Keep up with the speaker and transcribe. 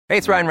Hey,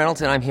 it's Ryan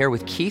Reynolds, and I'm here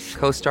with Keith,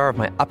 co-star of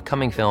my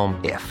upcoming film,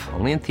 If,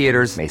 only in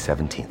theaters May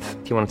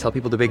 17th. Do you want to tell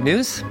people the big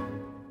news?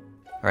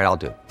 All right, I'll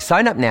do it.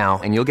 Sign up now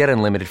and you'll get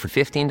unlimited for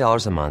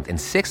 $15 a month and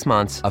 6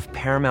 months of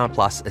Paramount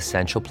Plus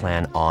Essential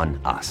Plan on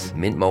us.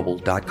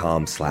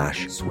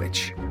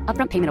 MintMobile.com/switch.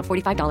 Upfront payment of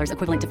 $45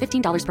 equivalent to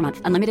 $15 per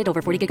month. Unlimited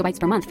over 40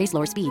 gigabytes per month. Face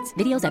lower speeds.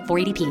 Videos at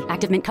 480p.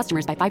 Active Mint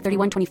customers by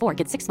 531.24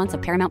 get 6 months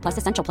of Paramount Plus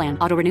Essential Plan.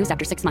 Auto renews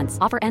after 6 months.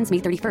 Offer ends May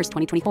 31st,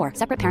 2024.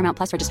 Separate Paramount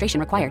Plus registration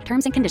required.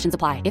 Terms and conditions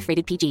apply if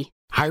rated PG.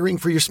 Hiring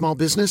for your small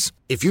business?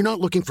 If you're not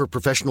looking for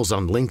professionals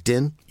on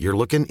LinkedIn, you're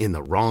looking in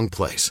the wrong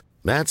place.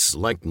 That's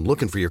like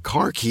looking for your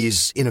car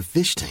keys in a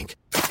fish tank.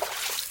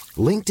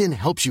 LinkedIn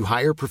helps you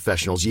hire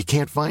professionals you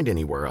can't find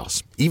anywhere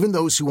else, even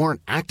those who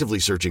aren't actively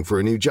searching for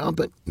a new job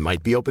but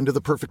might be open to the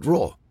perfect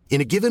role.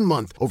 In a given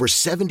month, over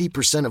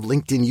 70% of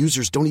LinkedIn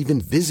users don't even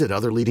visit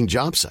other leading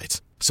job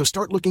sites. So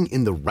start looking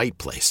in the right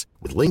place.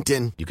 With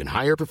LinkedIn, you can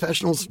hire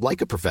professionals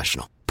like a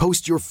professional.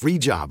 Post your free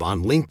job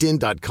on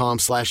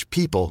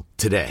linkedin.com/people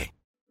today.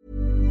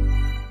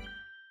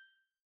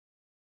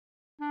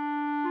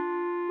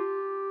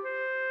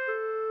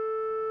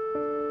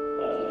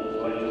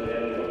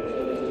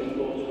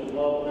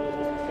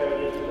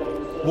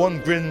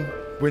 One grim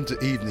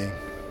winter evening,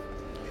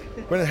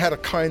 when it had a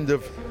kind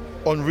of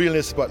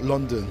unrealness about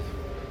London,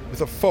 with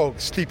the fog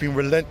sleeping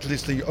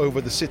relentlessly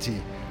over the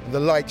city and the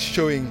lights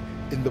showing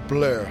in the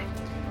blur,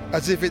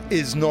 as if it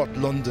is not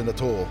London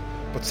at all,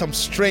 but some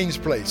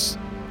strange place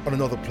on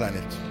another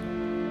planet.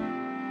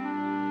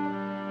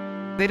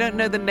 They don't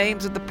know the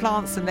names of the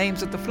plants, the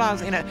names of the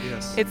flowers.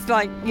 Yes. It's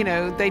like,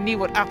 they knew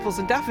what apples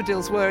and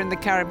daffodils were in the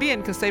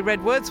Caribbean because they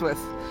read Wordsworth.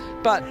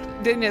 But,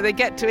 they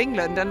get to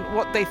England and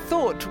what they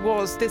thought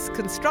was this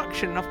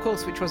construction, of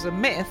course, which was a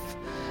myth,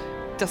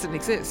 doesn't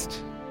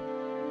exist.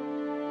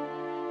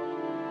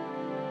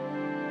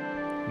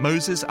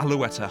 Moses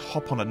Alouetta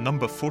hop on a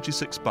number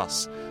 46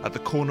 bus at the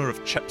corner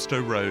of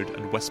Chepstow Road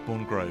and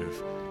Westbourne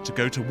Grove to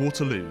go to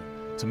Waterloo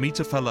to meet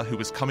a fella who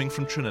was coming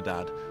from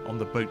Trinidad on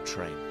the boat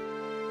train.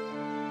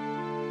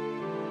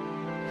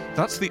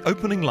 That's the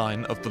opening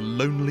line of The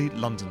Lonely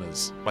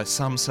Londoners by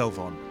Sam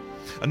Selvon,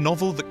 a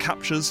novel that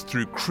captures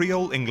through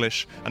Creole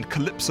English and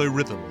calypso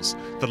rhythms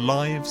the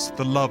lives,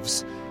 the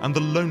loves, and the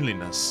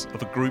loneliness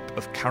of a group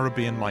of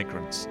Caribbean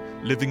migrants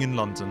living in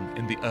London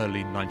in the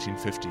early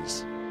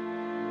 1950s.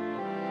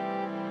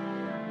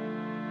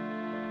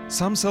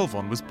 Sam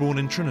Selvon was born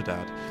in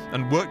Trinidad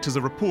and worked as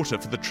a reporter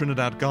for the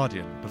Trinidad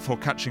Guardian before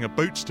catching a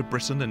boat to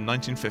Britain in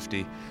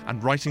 1950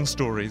 and writing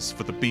stories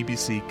for the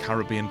BBC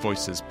Caribbean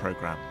Voices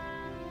programme.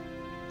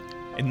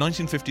 In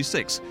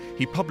 1956,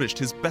 he published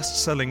his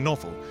best-selling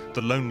novel,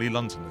 The Lonely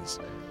Londoners,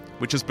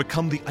 which has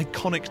become the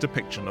iconic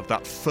depiction of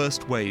that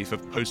first wave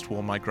of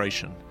post-war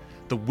migration,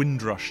 the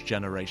Windrush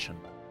generation.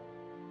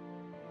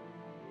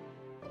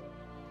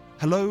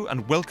 Hello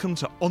and welcome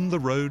to On the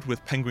Road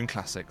with Penguin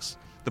Classics,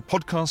 the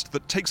podcast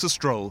that takes a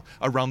stroll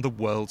around the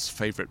world's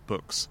favourite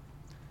books.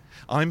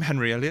 I'm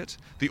Henry Elliott,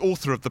 the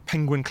author of the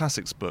Penguin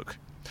Classics book,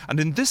 and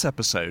in this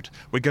episode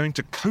we're going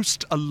to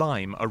coast a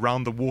lime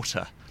around the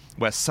water,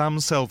 where Sam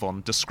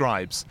Selvon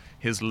describes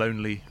his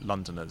Lonely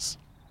Londoners.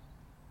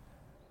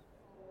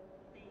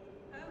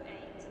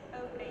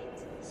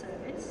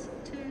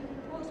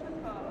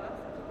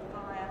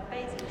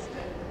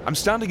 I'm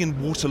standing in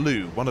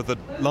Waterloo, one of the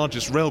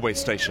largest railway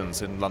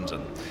stations in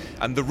London,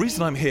 and the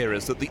reason I'm here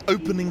is that the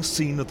opening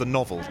scene of the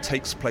novel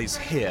takes place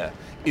here,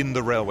 in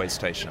the railway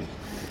station.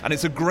 And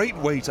it's a great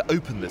way to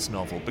open this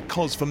novel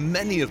because for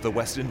many of the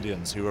West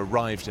Indians who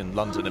arrived in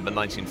London in the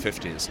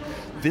 1950s,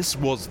 this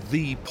was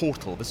the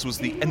portal, this was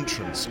the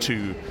entrance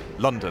to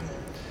London.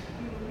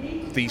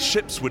 The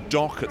ships would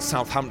dock at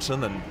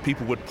Southampton and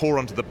people would pour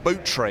onto the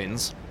boat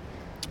trains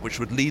which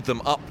would lead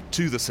them up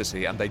to the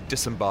city, and they'd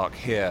disembark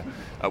here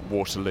at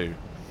Waterloo.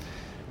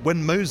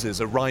 When Moses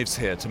arrives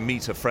here to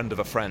meet a friend of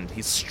a friend,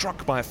 he's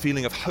struck by a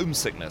feeling of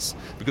homesickness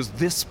because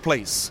this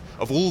place,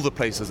 of all the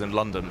places in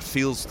London,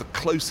 feels the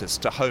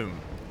closest to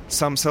home.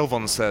 Sam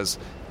Selvon says,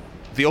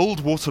 "The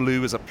old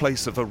Waterloo is a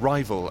place of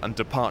arrival and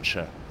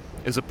departure,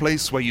 is a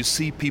place where you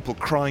see people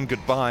crying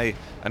goodbye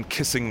and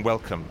kissing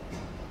welcome.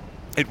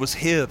 It was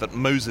here that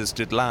Moses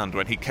did land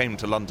when he came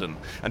to London,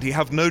 and he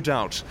have no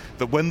doubt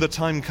that when the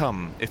time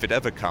come, if it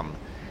ever come,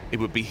 it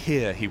would be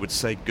here he would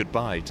say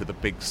goodbye to the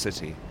big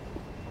city."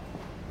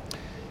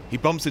 He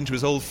bumps into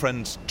his old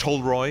friend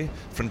Tolroy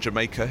from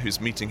Jamaica,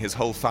 who's meeting his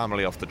whole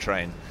family off the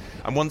train.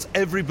 And once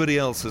everybody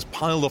else has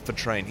piled off the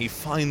train, he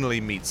finally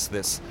meets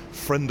this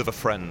friend of a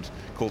friend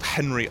called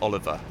Henry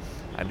Oliver,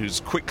 and who's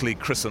quickly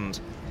christened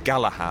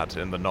Galahad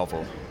in the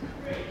novel.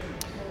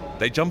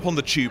 They jump on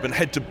the tube and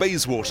head to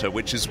Bayswater,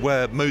 which is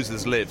where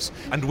Moses lives.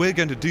 And we're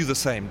going to do the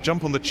same,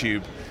 jump on the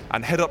tube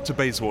and head up to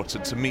Bayswater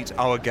to meet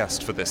our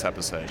guest for this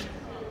episode.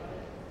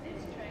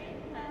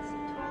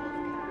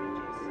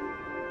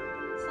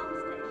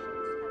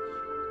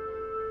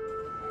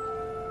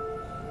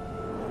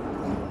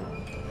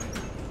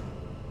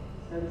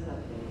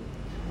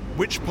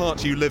 "Which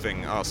part are you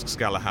living?" asks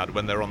Galahad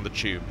when they're on the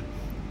tube.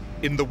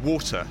 in the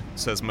water,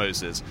 says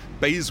Moses,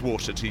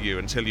 Bayswater to you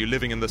until you're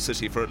living in the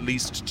city for at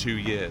least 2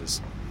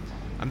 years.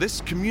 And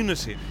this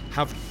community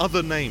have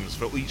other names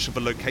for each of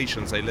the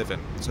locations they live in.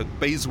 So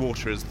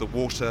Bayswater is the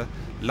water,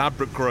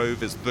 Ladbroke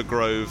Grove is the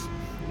grove,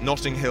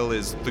 Notting Hill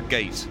is the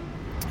gate.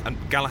 And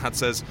Galahad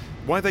says,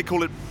 why they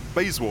call it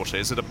Bayswater?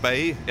 Is it a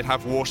bay? It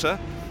have water?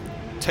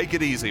 Take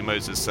it easy,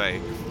 Moses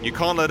say. You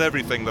can't let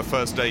everything the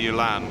first day you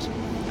land.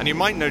 And you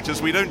might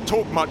notice we don't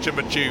talk much in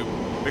the tube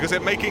because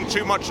it's making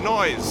too much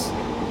noise.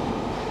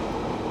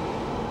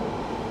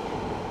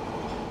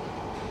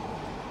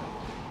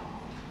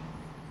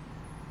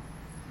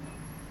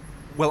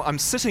 Well, I'm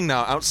sitting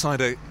now outside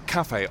a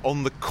cafe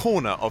on the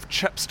corner of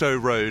Chepstow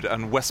Road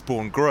and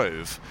Westbourne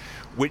Grove,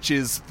 which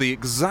is the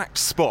exact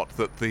spot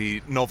that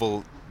the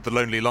novel The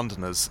Lonely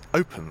Londoners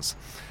opens.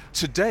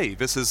 Today,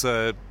 this is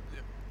a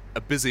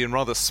busy and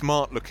rather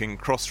smart-looking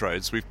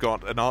crossroads. We've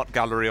got an art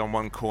gallery on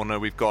one corner,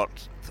 we've got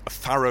a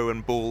Farrow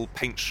and Ball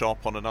paint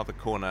shop on another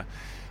corner.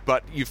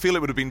 But you feel it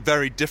would have been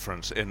very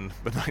different in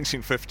the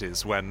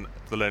 1950s when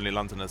The Lonely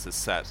Londoners is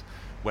set,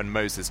 when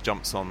Moses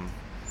jumps on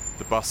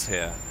the bus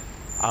here.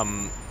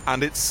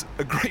 And it's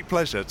a great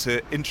pleasure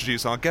to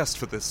introduce our guest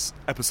for this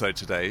episode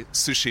today,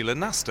 Sushila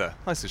Nasta.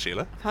 Hi,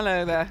 Sushila.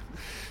 Hello there.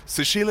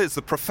 Sushila is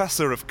the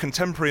Professor of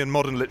Contemporary and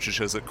Modern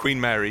Literatures at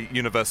Queen Mary,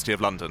 University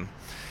of London.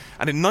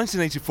 And in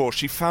 1984,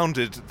 she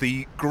founded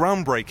the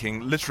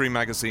groundbreaking literary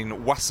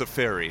magazine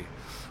Wasafiri,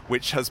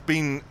 which has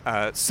been,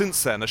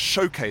 since then, a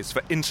showcase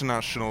for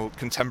international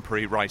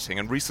contemporary writing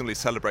and recently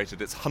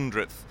celebrated its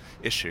 100th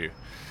issue.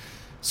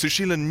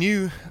 Sushila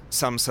knew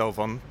Sam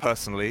Selvon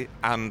personally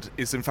and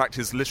is in fact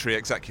his literary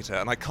executor,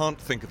 and I can't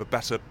think of a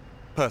better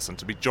person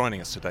to be joining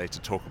us today to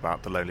talk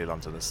about The Lonely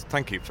Londoners.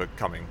 Thank you for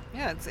coming.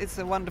 Yeah, it's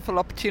a wonderful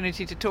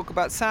opportunity to talk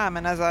about Sam,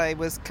 and as I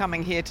was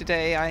coming here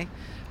today,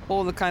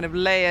 all the kind of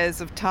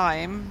layers of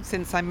time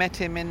since I met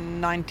him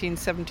in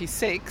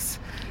 1976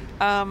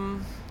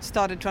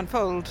 started to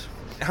unfold.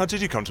 How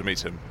did you come to meet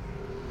him?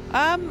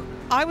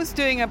 I was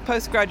doing a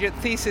postgraduate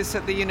thesis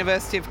at the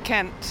University of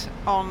Kent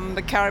on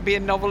the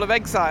Caribbean novel of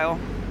Exile,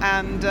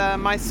 and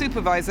my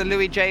supervisor,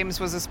 Louis James,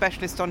 was a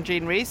specialist on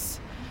Jean Rhys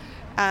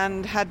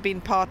and had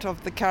been part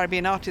of the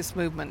Caribbean artist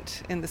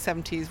movement in the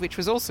 70s, which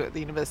was also at the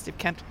University of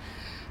Kent.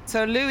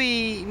 So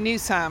Louis knew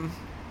Sam,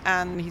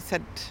 and he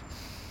said,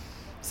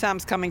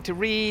 Sam's coming to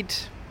read,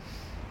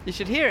 you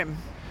should hear him.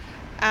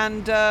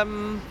 And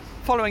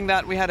following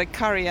that, we had a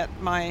curry at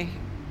my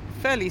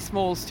fairly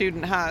small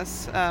student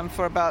house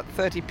for about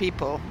 30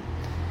 people,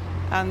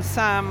 and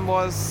Sam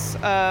was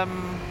a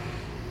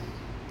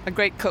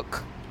great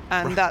cook,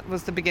 and Right. That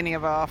was the beginning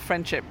of our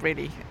friendship,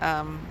 really.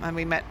 And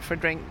we met for a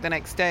drink the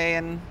next day,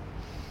 and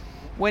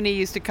when he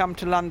used to come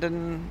to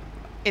London,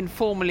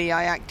 informally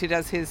I acted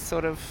as his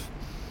sort of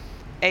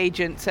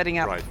agent, setting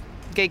up Right.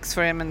 gigs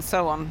for him and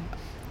so on,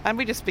 and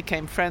we just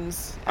became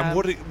friends. And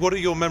what are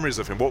your memories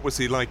of him? What was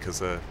he like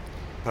as a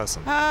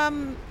person?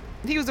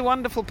 He was a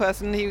wonderful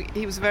person.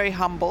 He was very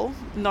humble,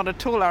 not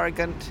at all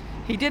arrogant.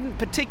 He didn't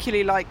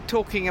particularly like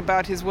talking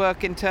about his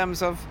work in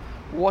terms of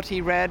what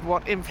he read,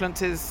 what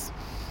influences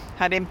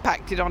had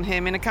impacted on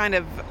him in a kind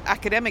of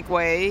academic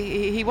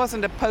way. He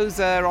wasn't a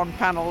poser on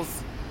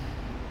panels,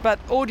 but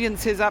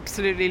audiences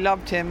absolutely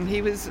loved him.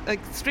 He was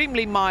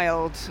extremely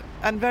mild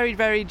and very,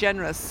 very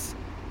generous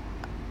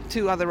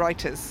to other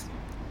writers.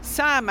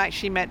 Sam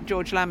actually met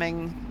George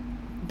Lamming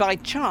by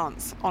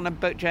chance on a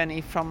boat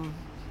journey from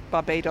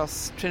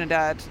Barbados,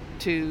 Trinidad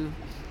to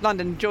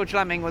London. George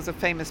Lamming was a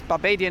famous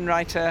Barbadian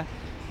writer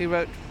who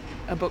wrote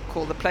a book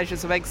called The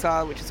Pleasures of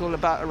Exile, which is all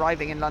about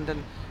arriving in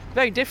London.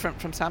 Very different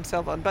from Sam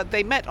Selvon, but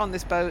they met on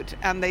this boat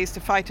and they used to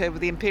fight over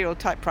the imperial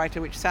typewriter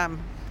which Sam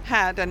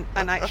had and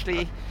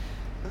actually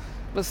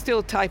was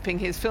still typing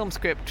his film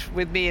script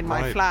with me in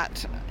my Right.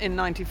 flat in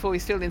 94. He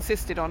still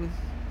insisted on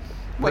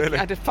Really? I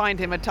had to find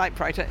him a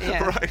typewriter.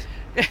 Yeah. Right.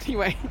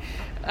 Anyway,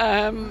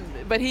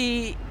 but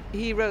he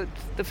wrote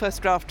the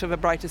first draft of A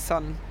Brighter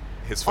Sun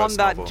His on first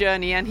that novel.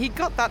 journey, and he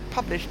got that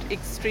published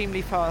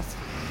extremely fast.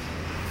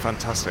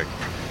 Fantastic.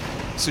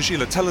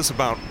 Sushila, tell us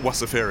about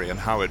Wasafiri and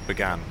how it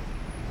began.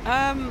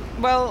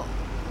 Well,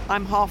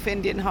 I'm half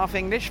Indian, half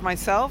English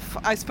myself.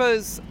 I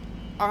suppose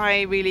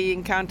I really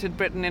encountered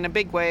Britain in a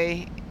big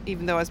way,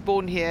 even though I was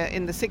born here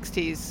in the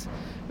 60s,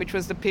 which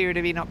was the period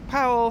of Enoch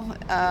Powell.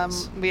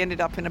 We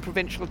ended up in a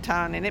provincial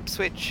town in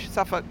Ipswich,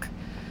 Suffolk,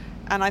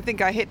 and I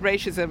think I hit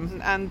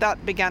racism, and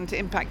that began to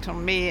impact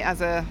on me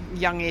as a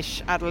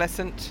youngish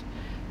adolescent.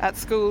 At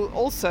school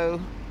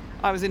also,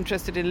 I was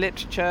interested in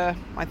literature,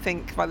 I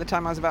think, by the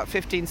time I was about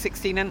 15,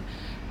 16, and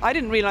I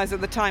didn't realize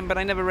at the time, but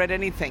I never read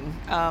anything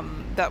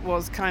that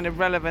was kind of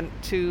relevant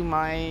to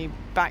my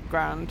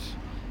background,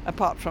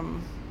 apart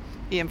from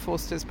Ian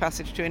Forster's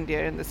Passage to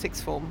India in the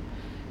sixth form.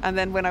 And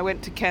then when I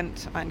went to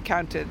Kent, I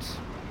encountered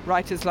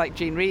writers like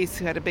Jean Rhys,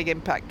 who had a big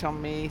impact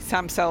on me,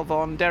 Sam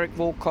Selvon, Derek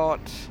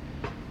Walcott,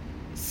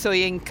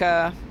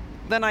 Soyinka.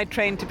 Then I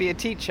trained to be a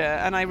teacher,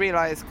 and I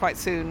realized quite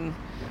soon,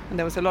 and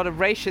there was a lot of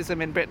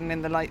racism in Britain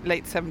in the late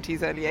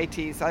 70s, early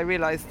 80s, I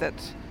realized that,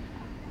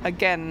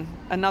 again,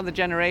 another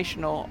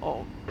generation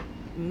or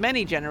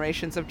many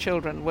generations of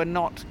children were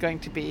not going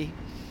to be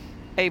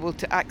able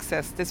to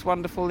access this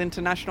wonderful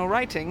international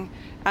writing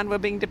and were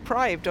being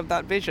deprived of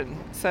that vision.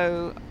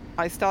 So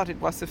I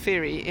started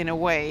Wasafiri in a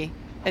way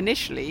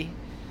initially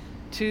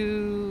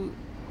to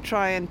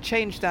try and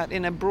change that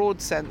in a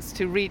broad sense,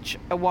 to reach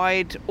a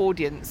wide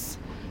audience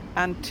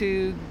and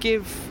to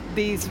give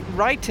these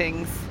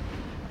writings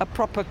a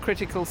proper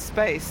critical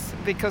space,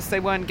 because they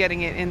weren't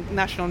getting it in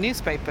national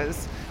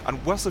newspapers. And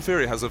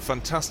Wasafiri has a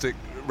fantastic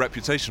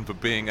reputation for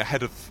being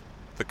ahead of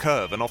the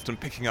curve and often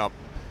picking up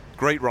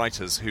great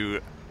writers who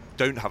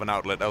don't have an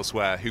outlet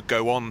elsewhere, who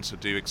go on to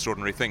do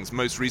extraordinary things.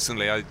 Most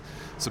recently, I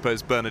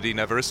suppose, Bernardine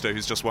Evaristo,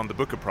 who's just won the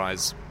Booker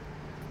Prize,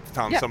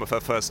 found some of her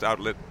first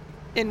outlet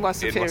in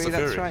Wasafiri,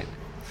 that's right.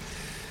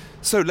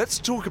 So let's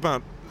talk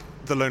about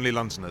The Lonely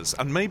Londoners,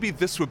 and maybe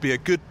this would be a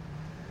good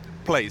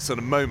place and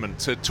a moment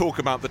to talk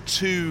about the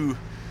two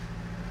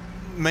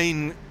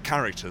main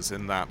characters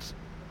in that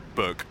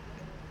book,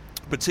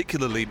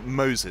 particularly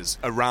Moses,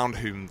 around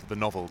whom the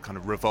novel kind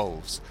of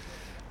revolves.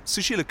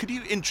 Sushila, could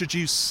you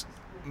introduce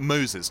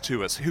Moses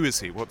to us? Who is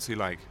he? What's he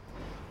like?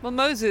 Well,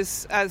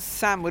 Moses, as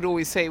Sam would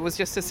always say, was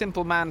just a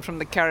simple man from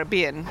the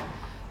Caribbean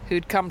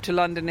who'd come to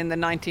London in the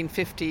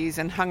 1950s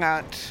and hung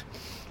out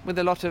with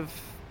a lot of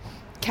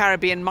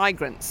Caribbean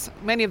migrants.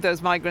 Many of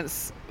those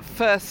migrants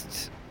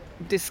first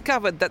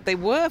discovered that they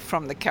were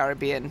from the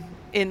Caribbean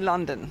in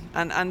London,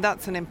 and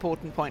that's an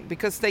important point,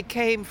 because they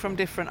came from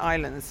different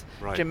islands,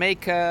 right.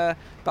 Jamaica,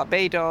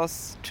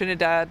 Barbados,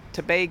 Trinidad,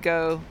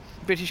 Tobago,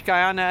 British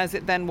Guyana as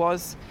it then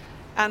was,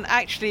 and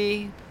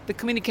actually the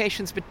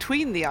communications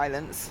between the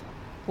islands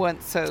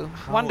weren't so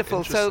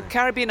wonderful. So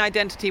Caribbean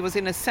identity was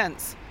in a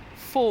sense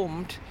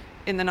formed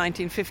in the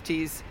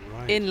 1950s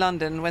in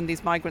London when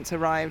these migrants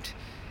arrived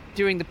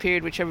during the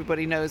period which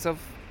everybody knows of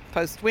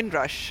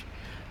post-Windrush.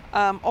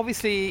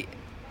 Obviously,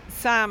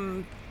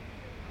 Sam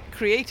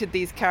created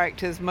these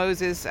characters,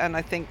 Moses, and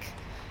I think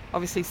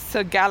obviously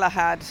Sir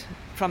Galahad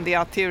from the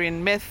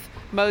Arthurian myth,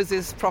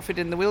 Moses, prophet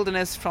in the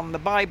wilderness from the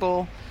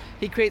Bible.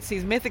 He creates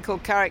these mythical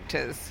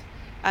characters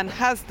and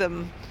has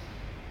them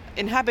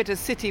inhabit a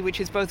city which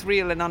is both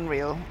real and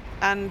unreal.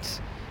 And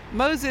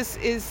Moses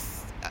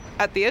is,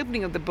 at the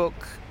opening of the book,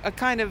 a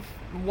kind of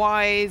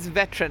wise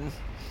veteran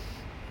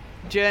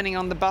journeying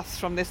on the bus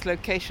from this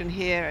location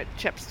here at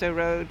Chepstow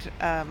Road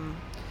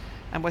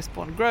and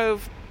Westbourne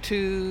Grove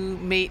to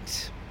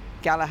meet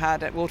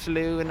Galahad at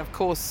Waterloo. And of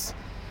course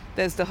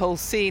there's the whole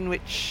scene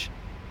which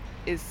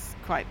is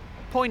quite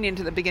poignant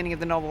at the beginning of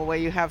the novel, where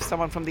you have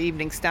someone from the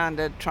Evening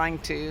Standard trying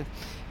to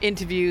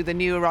interview the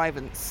new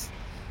arrivants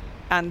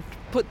and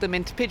put them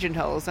into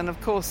pigeonholes. And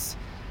of course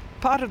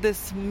part of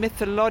this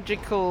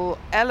mythological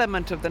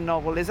element of the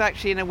novel is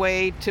actually in a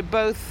way to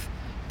both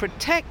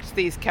protect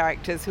these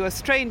characters who are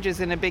strangers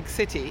in a big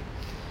city.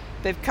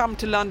 They've come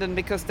to London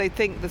because they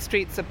think the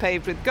streets are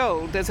paved with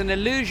gold. There's an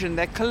illusion,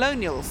 they're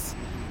colonials.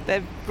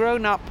 They've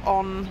grown up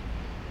on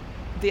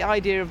the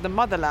idea of the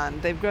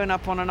motherland. They've grown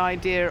up on an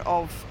idea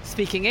of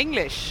speaking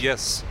English.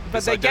 Yes,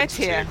 but they get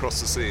here across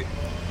the sea.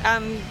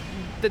 And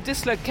the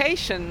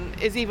dislocation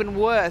is even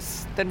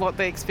worse than what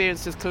they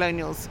experienced as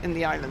colonials in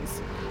the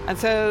islands. And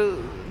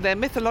so their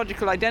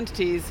mythological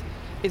identities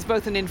is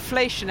both an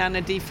inflation and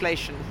a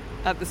deflation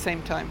at the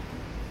same time.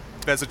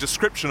 There's a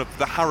description of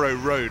the Harrow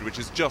Road, which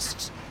is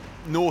just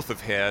north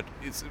of here.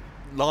 It's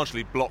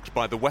largely blocked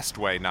by the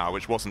Westway now,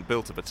 which wasn't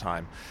built at the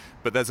time.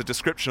 But there's a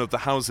description of the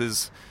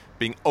houses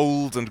being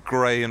old and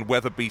grey and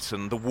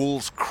weather-beaten, the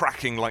walls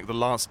cracking like the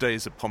last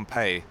days of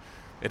Pompeii.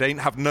 It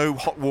ain't have no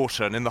hot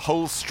water, and in the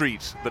whole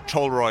street that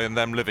Tolroy and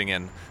them living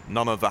in,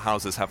 none of the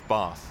houses have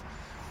bath.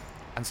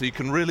 And so you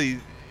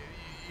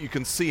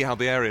can see how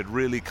the area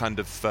really kind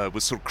of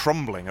was sort of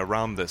crumbling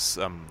around this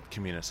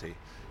community.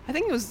 I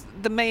think it was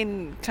the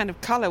main kind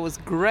of colour was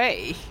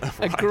grey, right.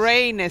 A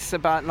greyness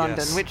about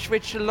London, yes.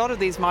 which a lot of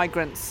these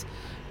migrants,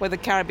 whether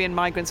Caribbean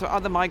migrants or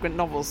other migrant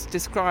novels,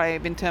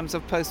 describe in terms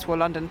of post-war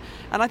London.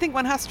 And I think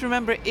one has to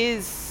remember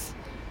it's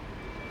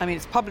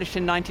published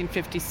in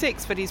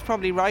 1956, but he's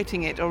probably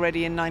writing it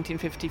already in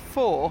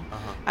 1954.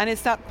 And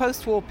it's that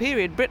post-war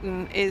period.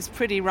 Britain is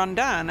pretty run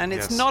down, and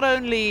it's not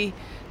only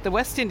the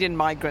West Indian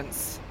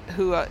migrants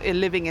who are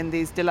living in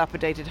these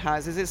dilapidated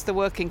houses, it's the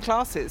working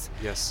classes.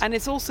 Yes. And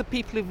it's also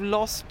people who've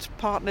lost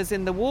partners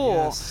in the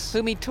war,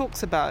 whom he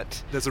talks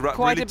about. There's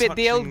quite really a bit.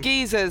 The old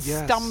geezers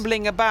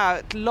stumbling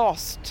about,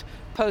 lost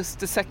post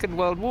the Second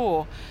World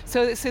War.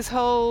 So it's this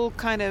whole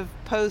kind of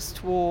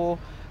post-war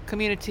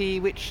community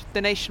which the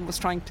nation was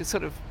trying to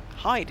sort of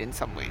hide in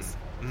some ways.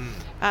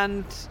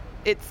 And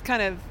it's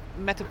kind of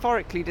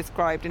metaphorically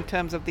described in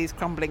terms of these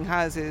crumbling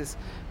houses,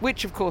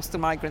 which of course the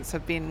migrants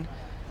have been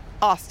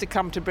asked to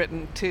come to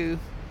Britain to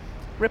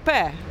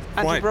repair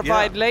and to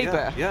provide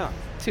labour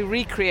to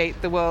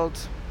recreate the world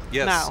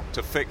now.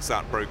 To fix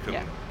that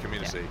broken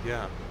community.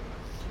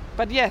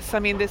 But yes, I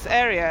mean, this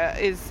area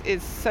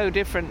is so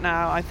different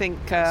now. I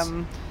think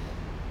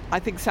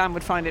Sam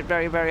would find it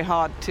very, very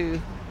hard to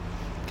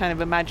kind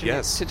of imagine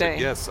it today.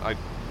 Yes, I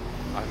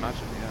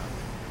imagine,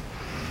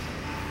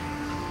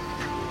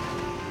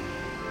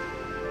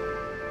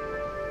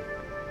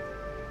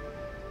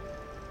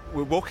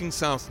 We're walking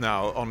south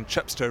now on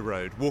Chepstow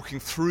Road, walking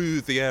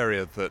through the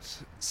area that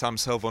Sam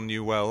Selvon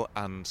knew well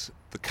and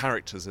the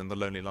characters in The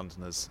Lonely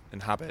Londoners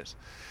inhabit.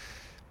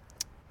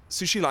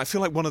 Sushila, I feel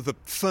like one of the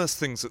first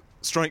things that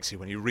strikes you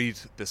when you read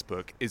this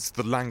book is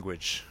the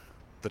language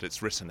that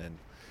it's written in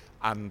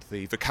and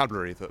the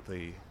vocabulary that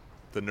the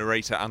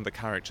narrator and the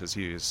characters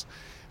use.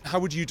 How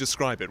would you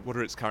describe it? What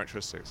are its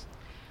characteristics?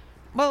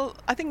 Well,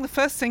 I think the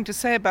first thing to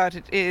say about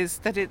it is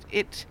that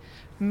it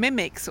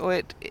mimics or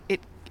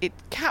it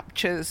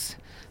captures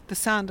the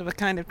sound of a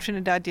kind of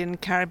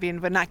Trinidadian Caribbean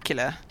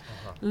vernacular.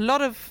 A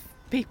lot of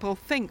people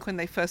think when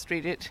they first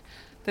read it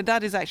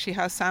that is actually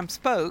how Sam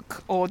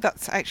spoke, or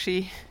that's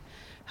actually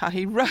how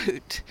he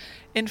wrote.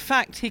 In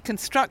fact, he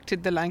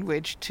constructed the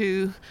language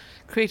to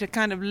create a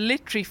kind of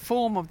literary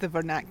form of the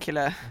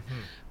vernacular,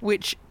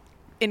 which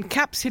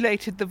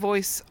encapsulated the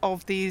voice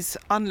of these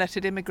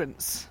unlettered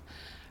immigrants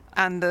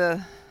and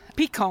the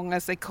picong,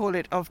 as they call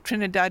it, of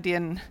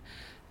Trinidadian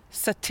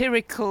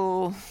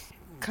satirical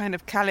kind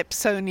of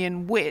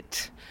calypsonian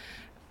wit,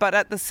 but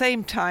at the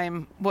same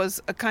time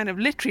was a kind of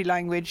literary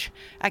language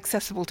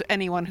accessible to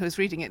anyone who's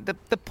reading it.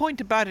 The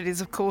point about it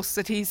is, of course,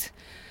 that he's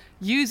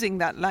using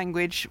that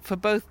language for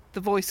both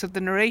the voice of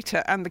the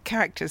narrator and the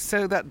characters,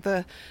 so that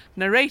the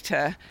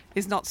narrator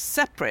is not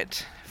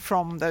separate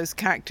from those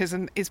characters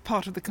and is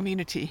part of the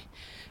community.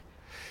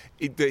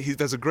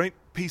 There's a great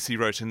piece he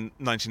wrote in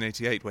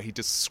 1988 where he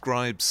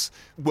describes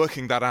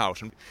working that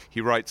out, and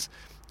he writes,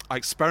 "I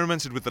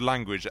experimented with the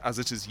language as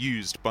it is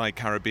used by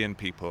Caribbean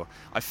people.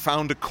 I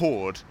found a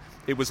chord,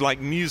 it was like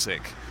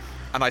music,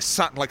 and I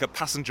sat like a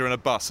passenger in a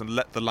bus and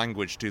let the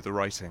language do the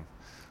writing."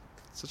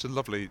 Such a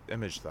lovely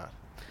image, that.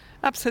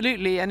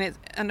 Absolutely,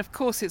 and of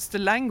course it's the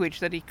language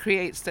that he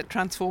creates that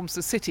transforms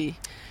the city,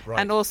 Right.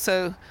 and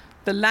also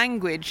the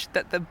language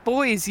that the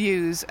boys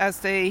use as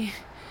they,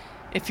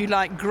 if you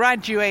like,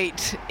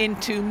 graduate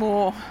into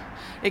more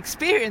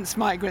experienced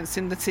migrants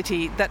in the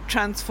city, that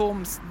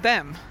transforms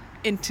them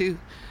into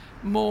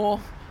more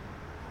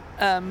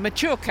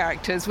mature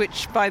characters,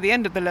 which by the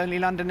end of The Lonely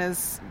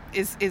Londoners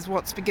is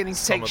what's beginning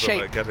to take shape. Some of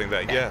them are getting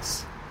there, Yeah.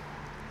 yes.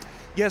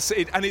 Yes,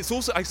 and it's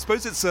also, I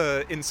suppose it's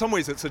in some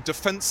ways it's a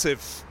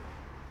defensive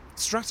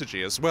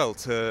strategy as well,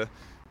 to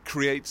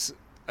create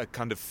a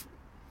kind of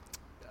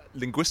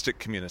linguistic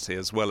community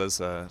as well as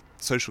a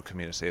social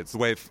community. It's the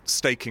way of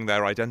staking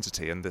their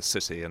identity in this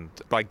city, and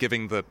by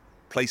giving the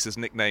places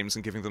nicknames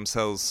and giving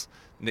themselves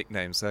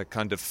nicknames, they're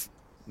kind of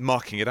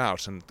marking it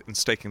out and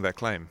staking their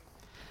claim.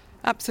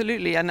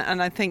 Absolutely, and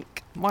I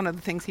think one of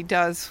the things he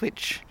does,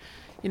 which,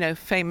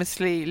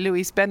 famously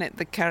Louise Bennett,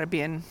 the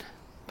Caribbean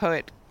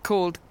poet,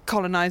 called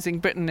colonising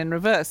Britain in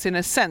reverse, in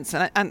a sense,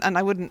 and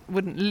I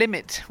wouldn't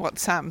limit what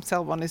Sam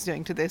Selvon is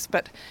doing to this,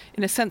 but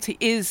in a sense he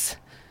is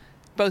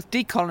both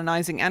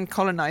decolonising and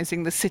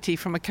colonising the city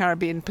from a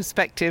Caribbean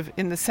perspective,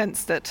 in the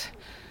sense that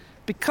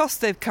because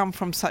they've come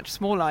from such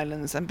small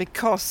islands and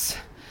because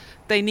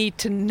they need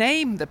to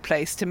name the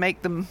place to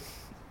make them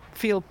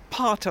feel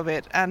part of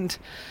it and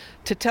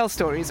to tell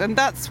stories, and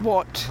that's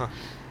what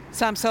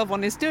Sam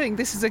Selvon is doing.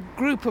 This is a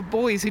group of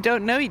boys who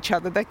don't know each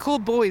other. They're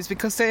called boys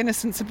because they're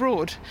innocents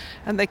abroad,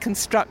 and they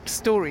construct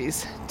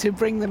stories to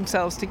bring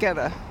themselves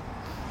together.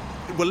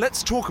 Well,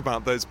 let's talk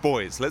about those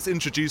boys. Let's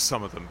introduce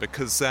some of them,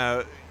 because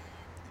the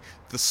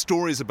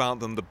stories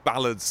about them, the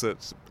ballads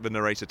that the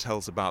narrator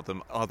tells about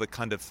them, are the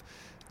kind of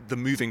the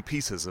moving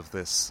pieces of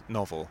this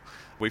novel.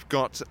 We've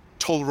got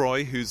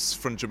Tolroy, who's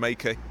from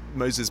Jamaica.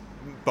 Moses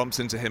bumps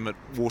into him at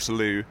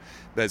Waterloo.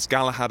 There's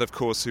Galahad, of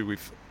course, who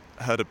we've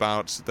heard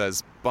about.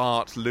 There's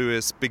Bart,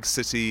 Lewis, Big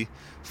City,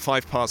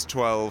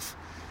 12:5.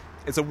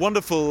 It's a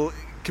wonderful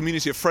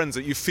community of friends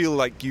that you feel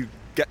like you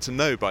get to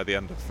know by the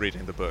end of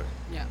reading the book.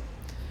 Yeah.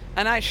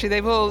 And actually,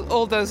 they've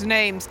all those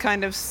names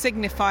kind of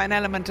signify an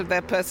element of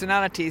their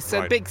personalities.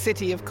 So Right. Big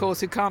City, of course,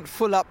 who can't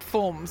full up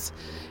forms,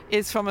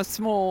 is from a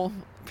small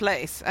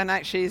place and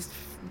actually is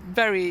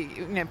very,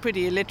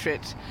 pretty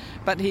illiterate,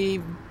 but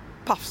he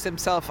puffs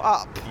himself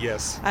up.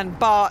 Yes. And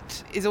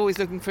Bart is always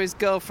looking for his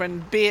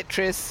girlfriend,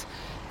 Beatrice.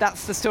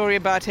 That's the story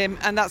about him,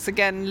 and that's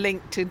again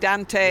linked to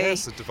Dante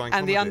Yes, the Divine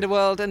and the Comedy.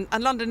 underworld, and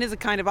London is a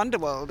kind of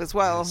underworld as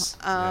well.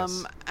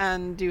 Yes.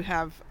 And you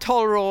have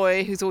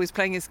Tolroy, who's always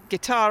playing his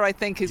guitar, I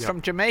think, who's Yep.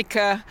 from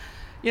Jamaica.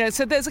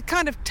 So there's a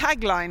kind of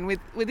tagline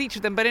with each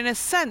of them, but in a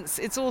sense,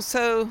 it's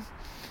also,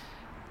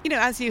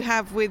 as you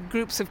have with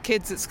groups of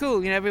kids at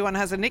school, everyone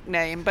has a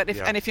nickname, but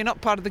if you're not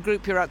part of the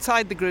group, you're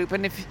outside the group,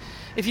 and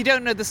if you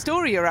don't know the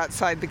story, you're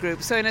outside the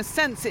group. So in a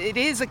sense, it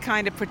is a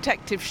kind of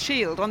protective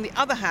shield. On the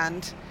other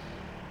hand,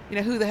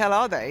 who the hell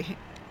are they?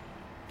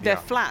 They're Yeah.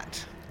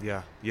 flat.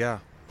 Yeah.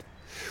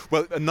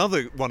 Well,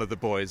 another one of the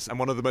boys, and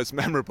one of the most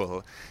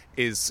memorable,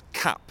 is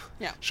Cap,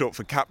 Yeah. short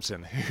for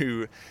Captain,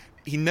 who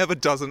he never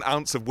does an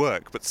ounce of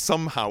work, but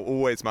somehow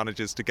always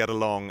manages to get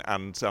along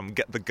and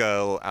get the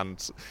girl,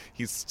 and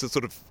he's just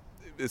sort of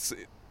this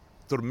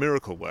sort of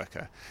miracle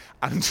worker.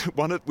 And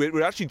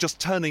we're actually just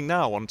turning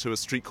now onto a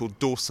street called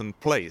Dawson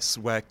Place,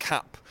 where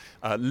Cap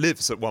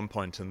lives at one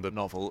point in the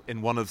novel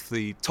in one of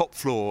the top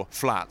floor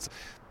flats.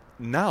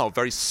 Now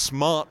very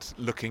smart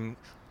looking,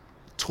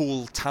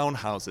 tall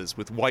townhouses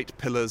with white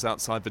pillars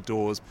outside the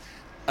doors.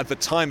 At the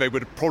time, they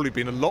would have probably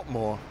been a lot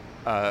more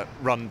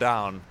run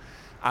down.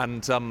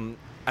 And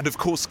of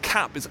course,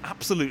 Cap is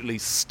absolutely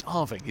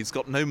starving. He's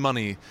got no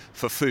money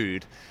for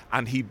food,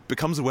 and he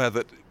becomes aware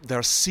that there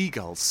are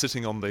seagulls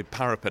sitting on the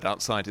parapet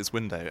outside his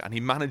window, and he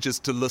manages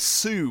to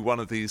lasso one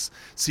of these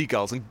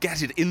seagulls and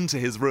get it into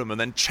his room and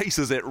then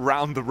chases it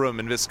round the room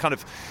in this kind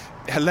of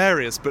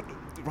hilarious but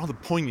rather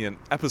poignant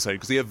episode,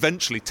 because he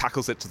eventually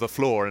tackles it to the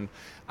floor and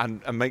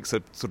makes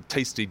a sort of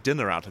tasty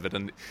dinner out of it.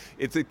 And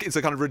it's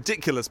a kind of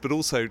ridiculous but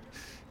also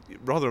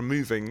rather a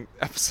moving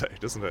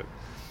episode, isn't it?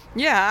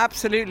 Yeah,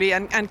 absolutely.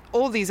 And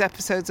all these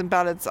episodes and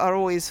ballads are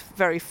always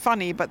very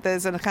funny, but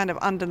there's a kind of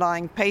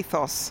underlying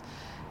pathos.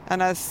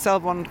 And as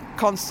Selvan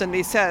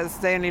constantly says,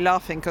 they're only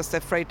laughing because they're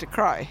afraid to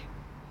cry.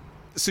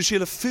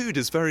 Sushila, food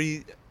is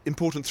very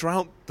important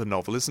throughout the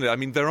novel, isn't it? I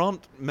mean, there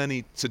aren't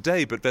many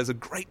today, but there's a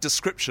great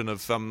description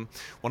of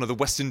one of the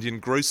West Indian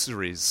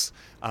groceries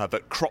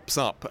that crops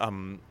up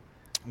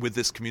with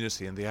this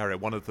community in the area.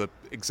 One of the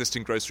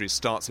existing groceries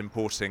starts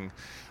importing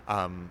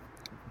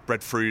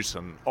breadfruit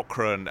and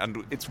okra,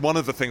 and it's one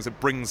of the things that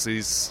brings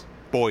these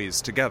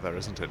boys together,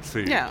 isn't it?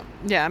 Food.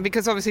 Yeah,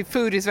 because obviously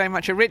food is very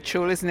much a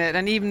ritual, isn't it?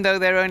 And even though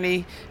they're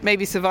only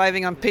maybe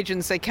surviving on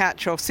pigeons they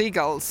catch or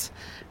seagulls,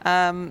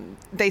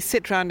 they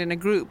sit round in a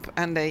group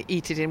and they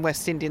eat it in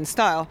West Indian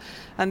style.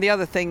 And the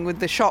other thing with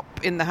the shop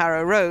in the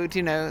Harrow Road,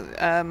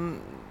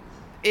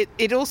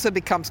 it also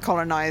becomes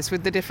colonised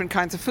with the different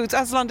kinds of foods,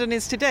 as London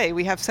is today.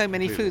 We have so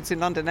many foods in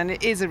London, and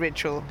it is a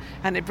ritual,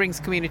 and it brings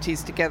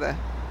communities together.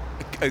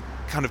 A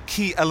kind of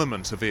key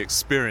element of the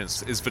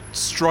experience is the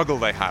struggle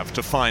they have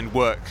to find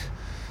work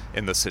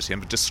in the city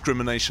and the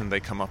discrimination they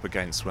come up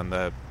against when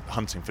they're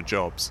hunting for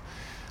jobs.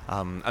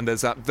 And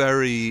there's that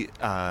very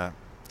kind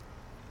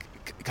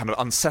of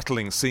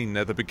unsettling scene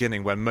near the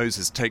beginning when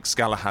Moses takes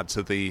Galahad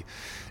to the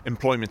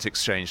employment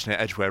exchange near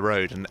Edgware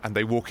Road, and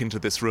they walk into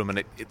this room,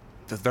 and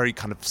the very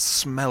kind of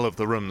smell of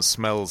the room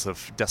smells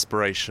of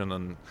desperation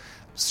and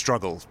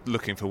struggle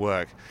looking for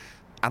work.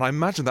 And I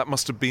imagine that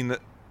must have been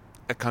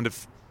a kind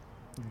of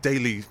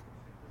daily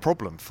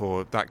problem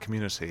for that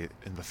community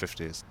in the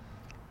 50s.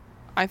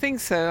 I think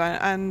so,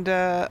 and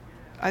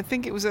I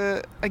think it was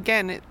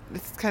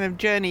this kind of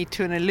journey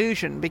to an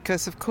illusion,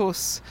 because of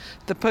course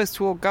the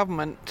post-war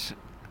government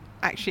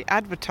actually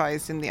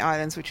advertised in the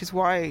islands, which is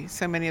why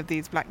so many of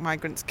these black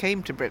migrants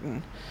came to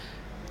Britain,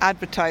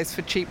 advertised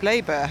for cheap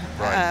labour,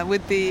 right,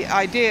 with the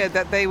idea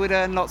that they would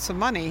earn lots of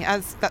money,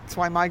 as that's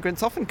why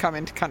migrants often come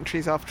into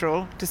countries after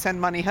all, to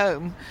send money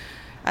home.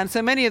 And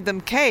so many of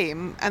them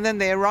came, and then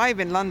they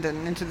arrive in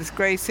London, into this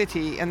grey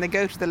city, and they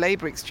go to the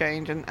labour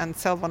exchange, and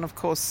Selvan, of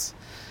course,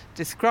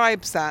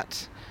 describes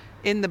that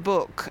in the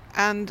book,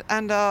 and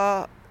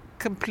are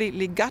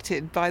completely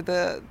gutted by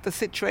the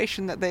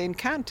situation that they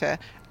encounter,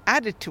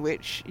 added to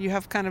which you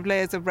have kind of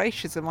layers of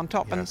racism on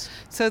top. Yes.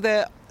 And so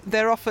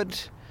they're offered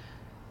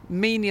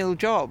menial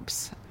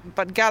jobs.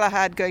 But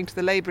Galahad going to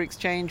the labour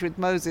exchange with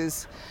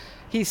Moses,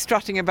 he's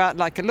strutting about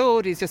like a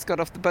lord, he's just got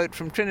off the boat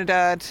from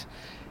Trinidad.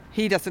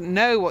 He doesn't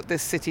know what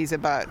this city's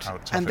about,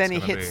 and then he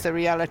hits the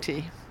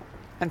reality,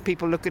 and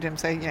people look at him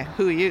saying, "Yeah,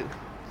 who are you?"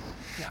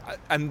 Yeah.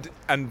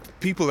 And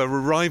people are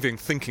arriving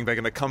thinking they're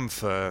going to come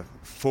for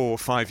 4 or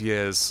 5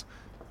 years,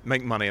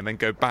 make money, and then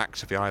go back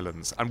to the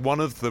islands. And one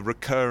of the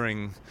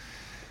recurring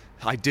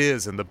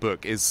ideas in the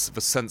book is the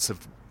sense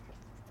of,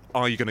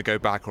 are you going to go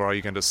back or are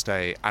you going to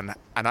stay? And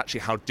actually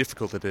how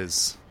difficult it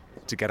is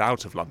to get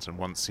out of London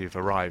once you've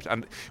arrived.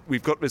 And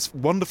we've got this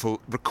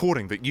wonderful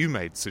recording that you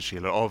made,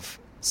 Sushila, of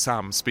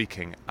Sam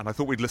speaking, and I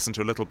thought we'd listen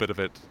to a little bit of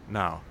it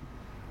now.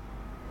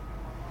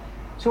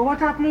 So what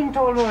happening,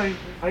 Tallboy?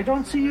 I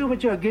don't see you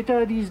with your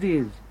guitar these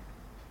days.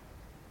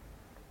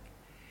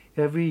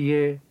 Every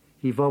year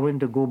he vowing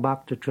to go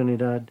back to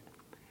Trinidad.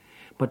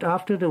 But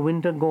after the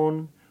winter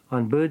gone,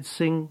 and birds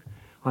sing,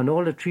 and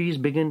all the trees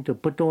begin to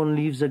put on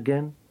leaves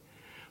again,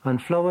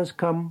 and flowers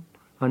come,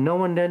 and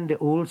now and then the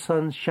old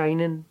sun's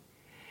shining,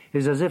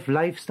 it's as if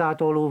life start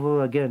all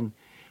over again,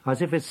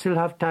 as if it still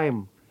have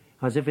time,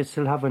 as if it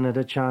still have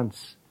another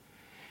chance.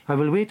 I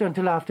will wait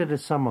until after the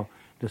summer.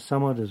 The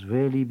summer does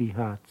really be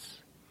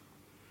hearts.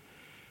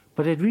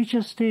 But it reached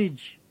a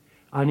stage,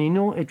 and he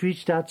know it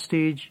reached that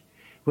stage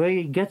where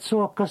he gets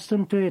so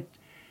accustomed to it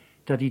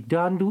that he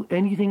can't do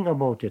anything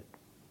about it.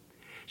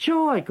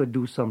 Sure, I could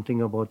do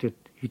something about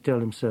it, he tell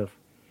himself,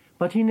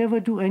 but he never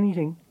do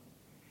anything.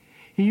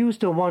 He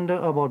used to wonder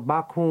about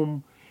back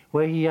home,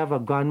 where he have a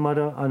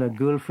grandmother and a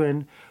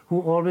girlfriend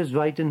who always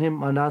writing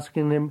him and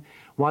asking him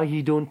why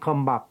he don't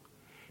come back,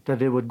 that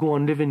they would go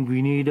and live in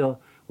Grenada,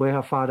 where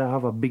her father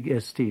have a big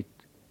estate.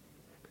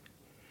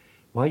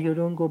 Why you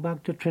don't go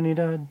back to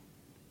Trinidad?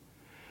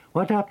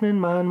 What happening,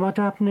 man? What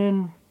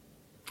happening?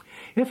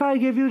 If I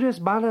give you this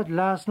ballad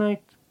last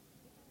night,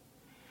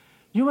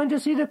 you went to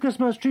see the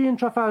Christmas tree in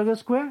Trafalgar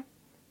Square?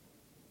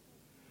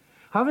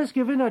 Harris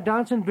giving a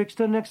dance in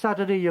Brixton next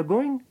Saturday, you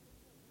going?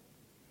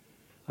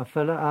 A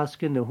fella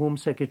asking the Home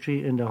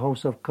Secretary in the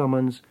House of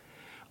Commons,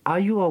 are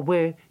you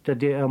aware that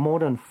there are more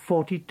than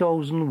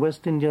 40,000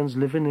 West Indians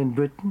living in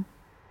Britain?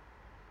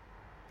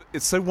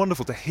 it's so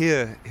wonderful to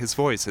hear his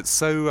voice. It's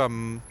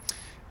so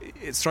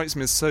it strikes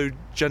me as so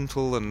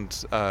gentle and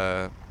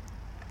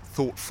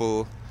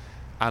thoughtful,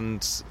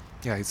 and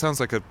he sounds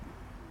like a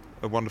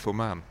wonderful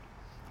man.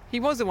 He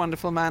was a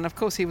wonderful man. Of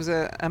course, he was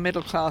a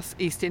middle-class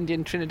East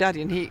Indian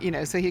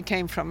Trinidadian. So he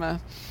came from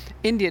a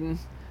Indian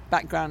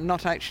background,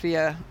 not actually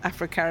a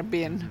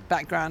Afro-Caribbean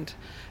background,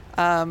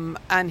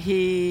 and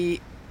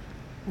he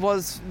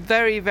was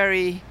very,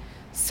 very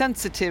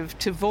sensitive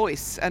to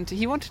voice, and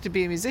he wanted to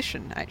be a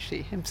musician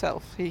actually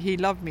himself. He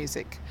loved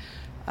music,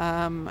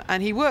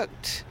 and he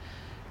worked.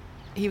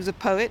 He was a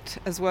poet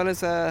as well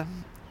as a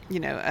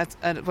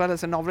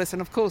novelist,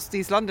 and of course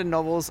these London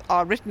novels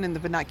are written in the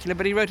vernacular,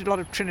 but he wrote a lot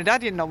of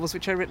Trinidadian novels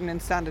which are written in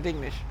standard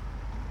English.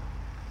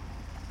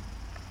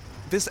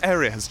 This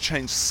area has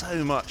changed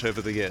so much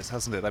over the years,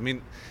 hasn't it? I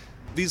mean,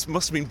 these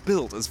must have been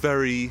built as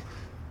very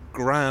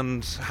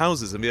grand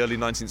houses in the early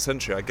 19th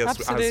century, I guess.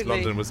 Absolutely. As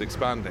London was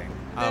expanding.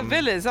 They're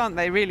villas, aren't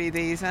they, really,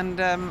 these? And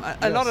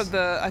a lot of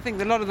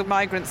the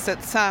migrants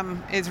that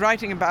Sam is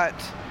writing about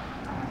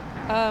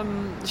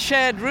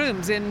shared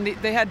rooms.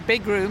 They had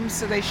big rooms,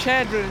 so they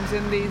shared rooms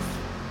in these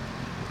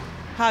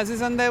houses.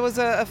 And there was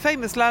a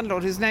famous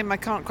landlord whose name I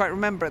can't quite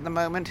remember at the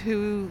moment,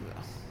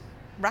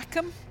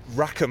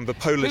 Rackham, the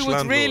Polish landlord. Who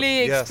was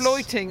really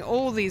exploiting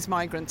all these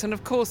migrants. And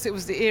of course it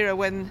was the era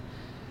when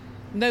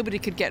nobody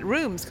could get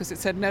rooms because it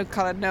said no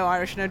coloured, no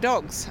Irish, no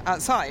dogs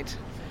outside.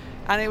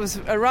 And it was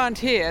around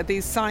here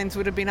these signs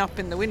would have been up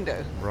in the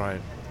window.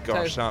 Right.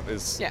 Gosh,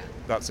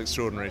 that's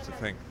extraordinary to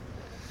think.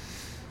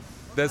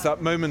 There's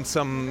that moment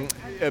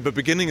at the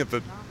beginning of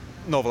the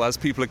novel as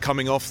people are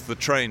coming off the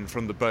train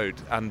from the boat,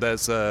 and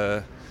there's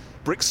a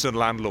Brixton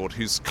landlord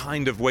who's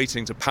kind of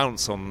waiting to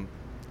pounce on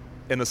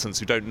innocents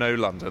who don't know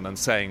London and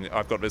saying,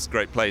 I've got this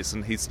great place,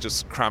 and he's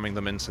just cramming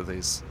them into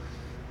these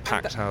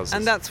packed houses.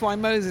 And that's why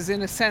Moses,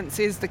 in a sense,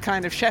 is the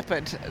kind of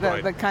shepherd,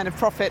 the kind of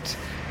prophet,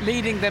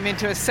 leading them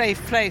into a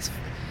safe place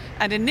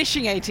and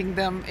initiating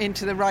them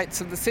into the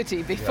rights of the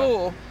city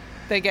before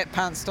they get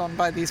pounced on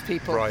by these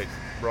people. Right.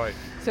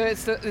 So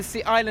it's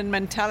the island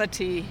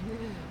mentality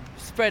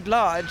spread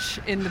large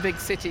in the big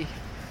city.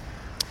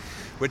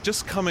 We're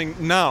just coming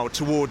now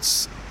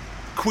towards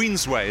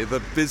Queensway,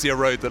 the busier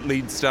road that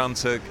leads down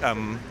to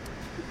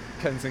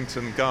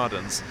Kensington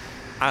Gardens,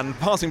 and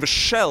passing the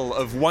shell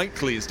of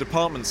Whiteley's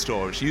department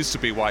store, which used to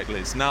be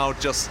Whiteley's, now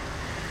just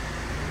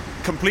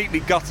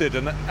completely gutted,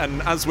 and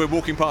as we're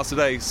walking past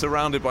today,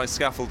 surrounded by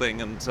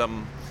scaffolding, and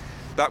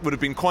that would have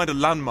been quite a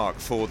landmark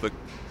for the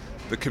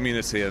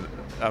community in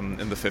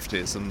the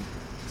 50s, and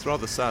it's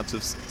rather sad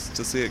to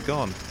see it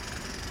gone.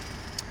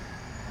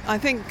 I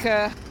think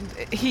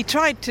he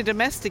tried to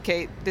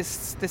domesticate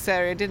this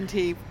area, didn't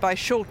he, by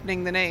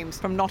shortening the names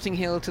from Notting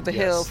Hill to the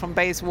Hill, from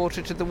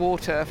Bayswater to the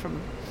Water,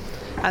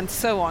 and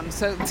so on.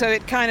 So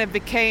it kind of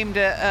became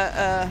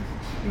a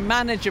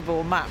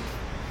manageable map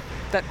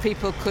that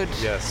people could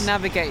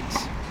navigate.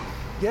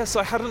 Yes,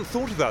 I hadn't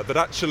thought of that, but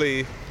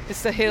actually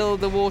it's the hill,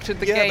 the water,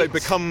 the gate. Yeah, they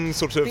become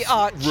sort of the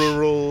arch.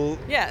 Rural,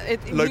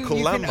 local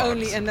you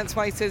landmarks. And that's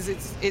why he says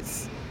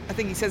it's. I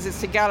think he says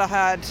it's to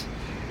Galahad.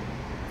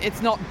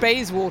 It's not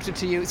Bayswater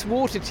to you; it's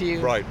water to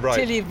you. Right.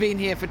 Till you've been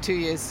here for 2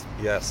 years.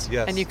 Yes.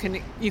 And you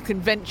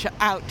can venture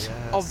out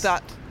of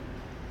that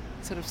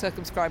sort of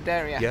circumscribed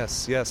area.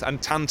 Yes.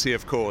 And Tanti,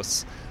 of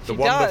course, the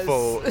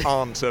wonderful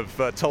aunt of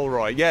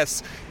Tolroy.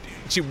 Yes,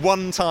 she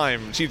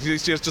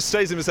just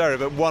stays in this area,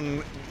 but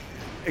one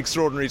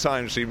extraordinary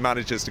time she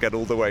manages to get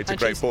all the way to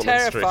Great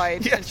Portland Street.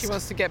 And she's terrified, and she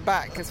wants to get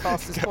back as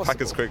fast as possible. Get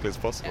back as quickly as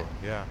possible.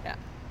 Yeah.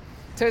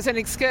 So it's an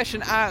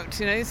excursion out,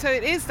 So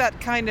it is that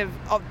kind of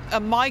a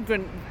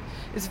migrant.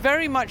 It's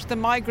very much the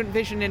migrant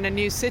vision in a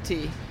new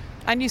city.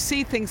 And you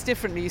see things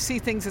differently. You see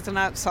things as an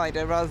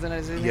outsider rather than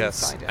as an insider.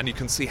 Yes, and you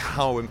can see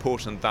how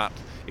important that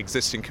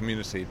existing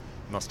community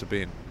must have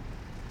been.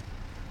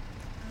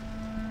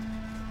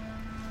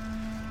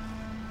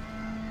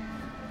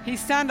 He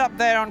stand up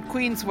there on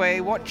Queensway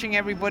watching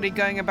everybody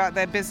going about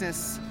their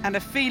business, and a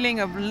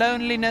feeling of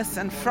loneliness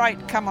and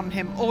fright come on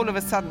him all of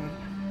a sudden.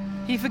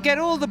 He forget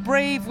all the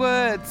brave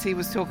words he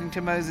was talking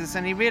to Moses,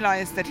 and he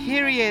realised that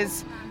here he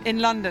is in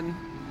London,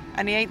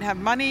 and he ain't have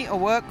money or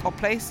work or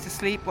place to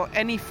sleep or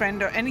any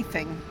friend or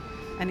anything,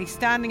 and he's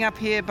standing up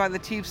here by the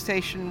tube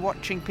station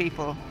watching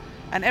people,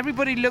 and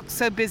everybody looks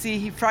so busy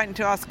he frightened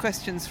to ask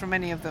questions from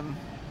any of them.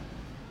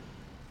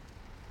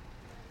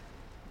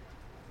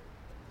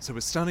 So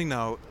we're standing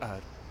now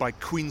by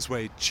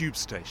Queensway tube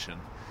station,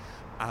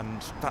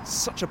 and that's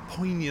such a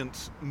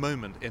poignant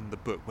moment in the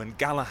book when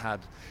Galahad,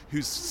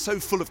 who's so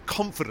full of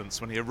confidence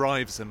when he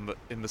arrives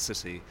in the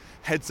city,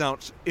 heads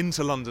out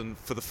into London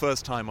for the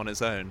first time on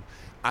his own,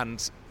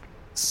 and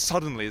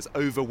suddenly is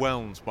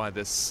overwhelmed by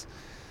this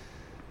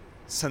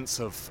sense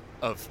of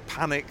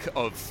panic,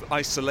 of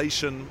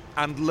isolation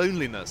and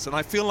loneliness. And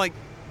I feel like,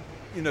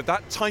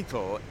 that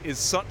title is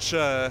such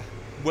a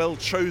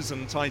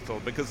well-chosen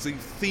title because the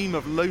theme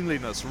of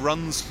loneliness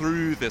runs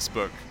through this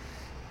book.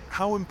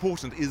 How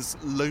important is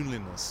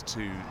loneliness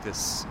to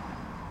this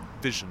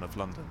vision of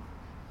London?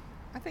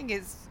 I think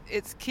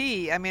it's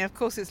key. I mean, of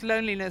course, it's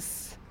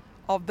loneliness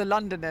of the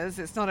Londoners.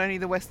 It's not only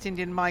the West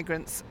Indian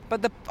migrants.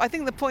 But I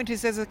think the point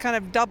is there's a kind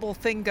of double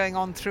thing going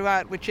on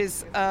throughout, which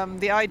is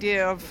the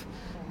idea of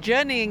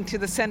journeying to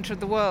the centre of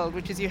the world,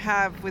 which is you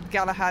have with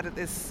Galahad at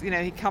this,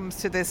 he comes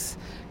to this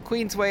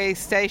Queensway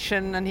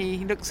station and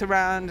he looks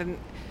around and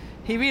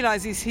he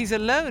realises he's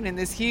alone in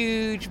this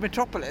huge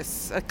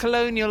metropolis, a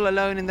colonial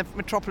alone in the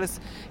metropolis.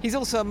 He's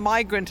also a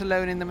migrant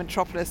alone in the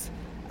metropolis.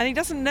 And he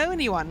doesn't know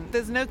anyone.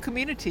 There's no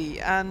community.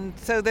 And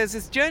so there's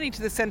this journey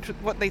to the centre,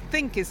 what they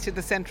think is to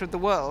the centre of the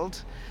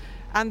world.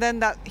 And then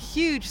that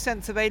huge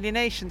sense of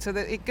alienation, so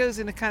that it goes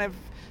in a kind of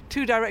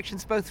two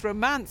directions, both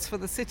romance for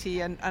the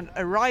city and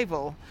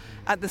arrival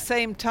at the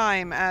same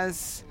time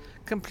as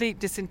complete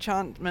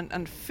disenchantment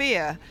and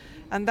fear.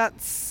 And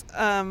that's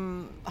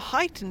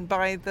heightened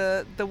by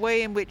the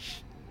way in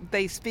which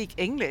they speak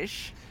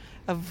English,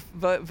 a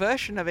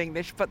version of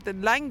English, but the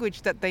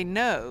language that they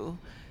know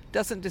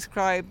doesn't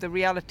describe the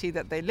reality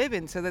that they live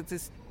in. So there's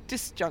this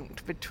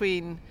disjunct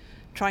between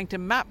trying to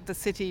map the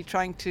city,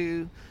 trying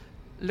to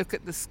look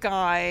at the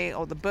sky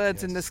or the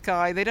birds in the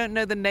sky. They don't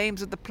know the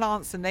names of the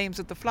plants, the names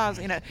of the flowers.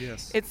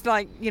 It's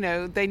like,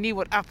 they knew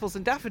what apples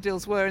and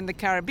daffodils were in the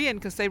Caribbean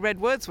because they read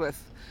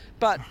Wordsworth.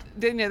 But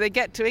they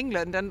get to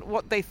England, and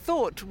what they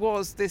thought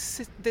was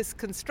this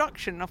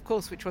construction, of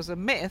course, which was a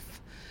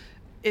myth,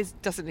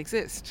 doesn't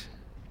exist.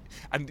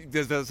 And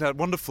there's a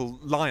wonderful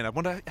line. I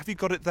wonder, have you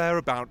got it there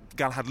about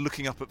Galahad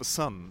looking up at the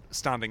sun,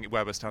 standing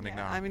where we're standing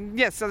now? I mean,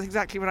 yes, that's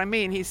exactly what I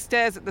mean. He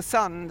stares at the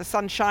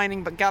sun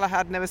shining, but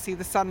Galahad never see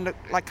the sun look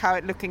like how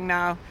it's looking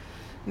now.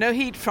 No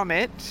heat from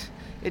it.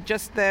 It's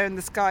just there in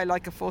the sky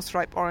like a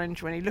force-ripe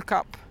orange. When he look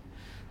up,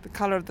 the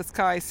colour of the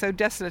sky is so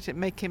desolate it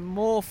make him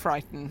more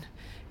frightened.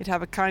 It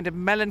have a kind of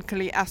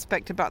melancholy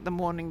aspect about the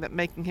morning that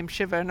making him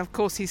shiver. And of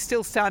course, he's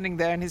still standing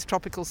there in his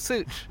tropical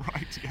suit.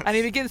 Right, yes. And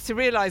he begins to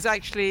realise,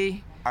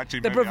 actually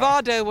the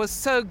bravado was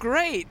so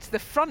great, the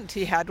front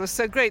he had was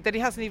so great that he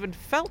hasn't even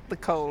felt the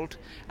cold.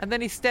 And then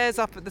he stares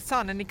up at the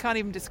sun, and he can't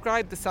even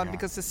describe the sun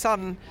because the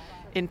sun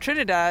in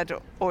Trinidad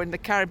or in the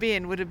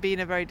Caribbean would have been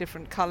a very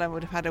different colour,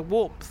 would have had a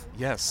warmth.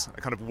 Yes,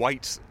 a kind of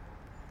white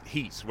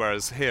heat,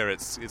 whereas here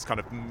it's kind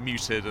of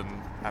muted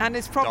and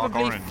it's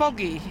probably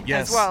foggy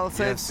as well,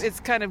 so it's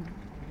kind of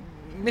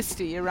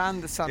misty around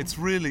the sun. It's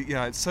really,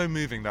 it's so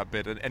moving, that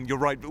bit, and you're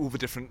right, all the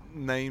different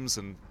names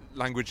and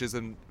languages,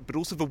 but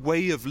also the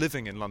way of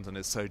living in London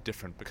is so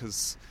different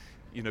because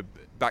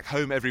back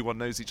home everyone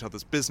knows each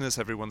other's business,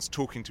 everyone's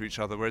talking to each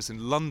other, whereas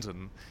in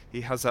London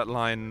he has that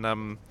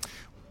line,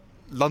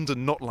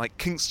 London not like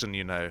Kingston,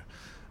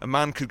 a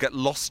man could get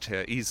lost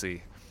here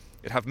easy.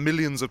 It'd have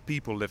millions of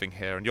people living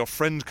here, and your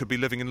friend could be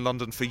living in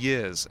London for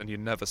years and you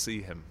never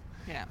see him.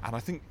 Yeah. And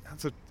I think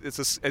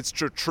it's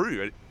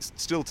true. It's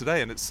still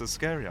today, and it's a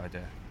scary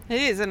idea.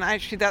 It is, and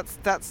actually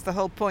that's the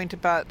whole point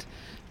about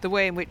the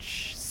way in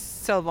which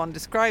Selvon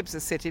describes the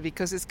city,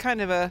 because it's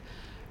kind of a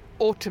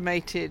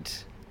automated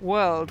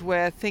world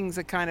where things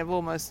are kind of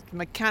almost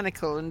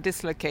mechanical and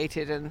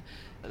dislocated, and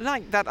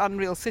like that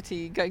Unreal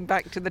City, going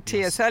back to the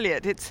T.S.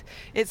 Eliot,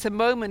 it's a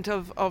moment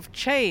of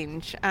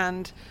change,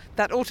 and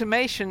that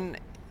automation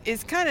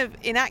is kind of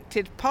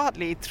enacted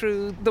partly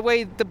through the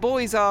way the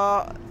boys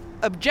are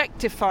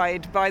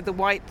objectified by the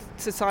white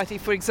society,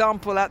 for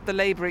example, at the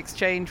Labour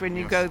Exchange when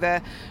you go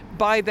there,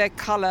 by their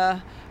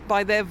colour,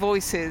 by their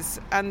voices,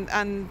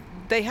 and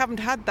they haven't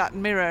had that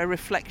mirror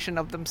reflection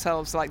of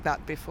themselves like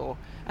that before,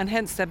 and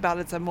hence their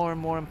ballads are more and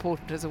more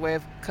important as a way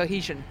of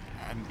cohesion.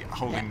 And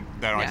holding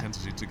their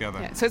identity together.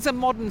 Yeah. So it's a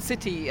modern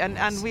city,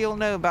 and we all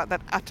know about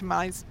that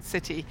atomized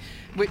city,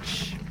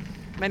 which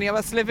many of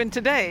us live in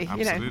today.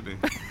 Absolutely.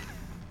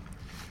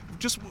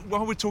 Just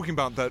while we're talking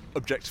about that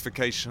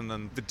objectification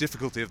and the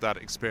difficulty of that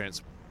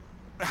experience,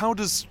 how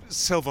does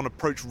Selvon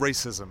approach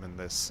racism in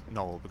this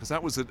novel? Because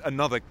that was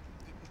another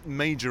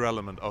major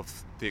element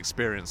of the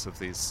experience of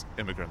these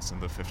immigrants in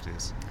the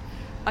 50s.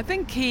 I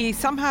think he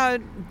somehow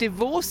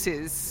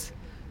divorces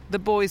the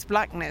boys'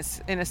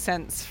 blackness, in a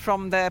sense,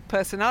 from their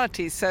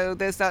personalities. So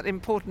there's that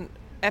important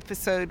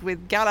episode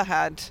with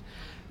Galahad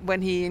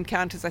when he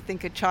encounters, I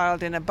think, a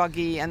child in a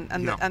buggy, and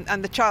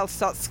the child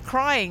starts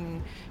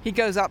crying. He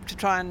goes up to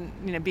try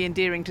and be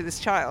endearing to this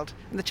child,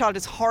 and the child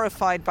is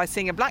horrified by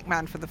seeing a black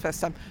man for the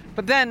first time.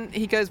 But then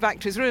he goes back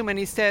to his room and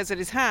he stares at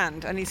his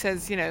hand and he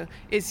says,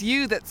 it's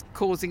you that's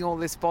causing all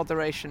this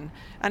botheration.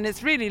 And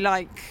it's really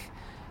like,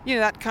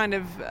 that kind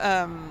of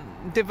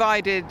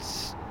divided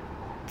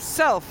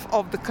self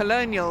of the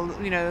colonial,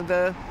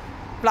 the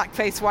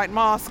blackface, white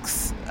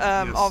masks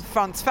of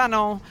Frantz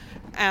Fanon.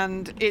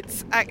 And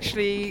it's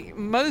actually,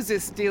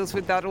 Moses deals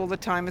with that all the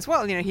time as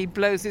well. He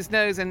blows his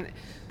nose and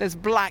there's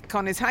black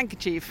on his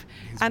handkerchief.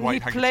 And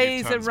he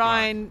plays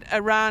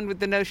around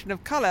with the notion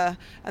of colour.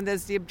 And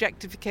there's the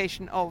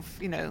objectification of,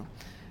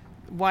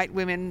 white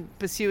women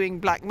pursuing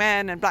black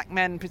men and black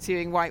men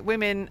pursuing white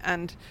women.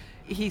 And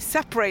he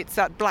separates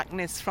that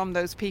blackness from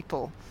those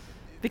people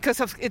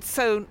because it's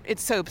so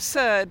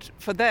absurd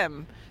for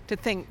them to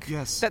think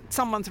that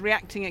someone's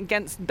reacting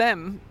against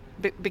them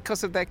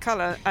because of their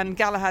colour. And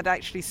Galahad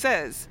actually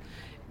says,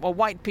 well,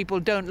 white people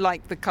don't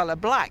like the colour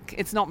black.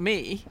 It's not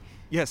me.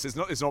 Yes, it's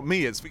not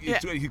me.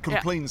 He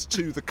complains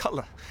to the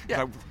colour.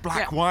 Yeah.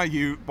 Black. Yeah. Why are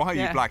you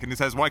black? And he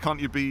says, why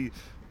can't you be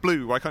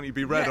blue? Why can't you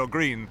be red or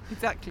green?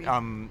 Exactly.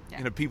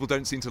 People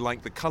don't seem to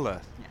like the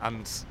colour,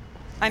 and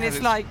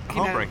it's like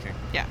heartbreaking.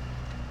 Yeah.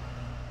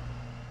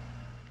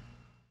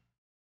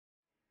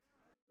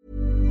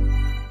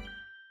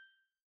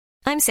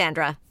 I'm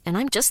Sandra, and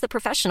I'm just the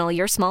professional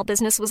your small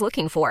business was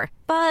looking for.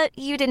 But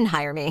you didn't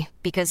hire me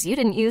because you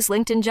didn't use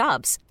LinkedIn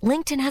Jobs.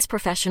 LinkedIn has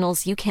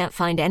professionals you can't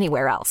find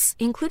anywhere else,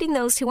 including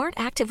those who aren't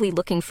actively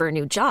looking for a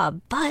new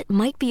job, but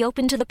might be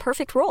open to the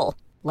perfect role,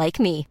 like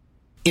me.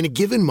 In a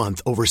given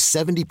month, over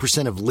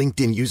 70% of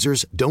LinkedIn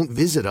users don't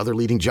visit other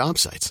leading job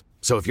sites.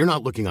 So if you're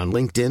not looking on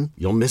LinkedIn,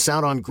 you'll miss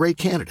out on great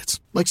candidates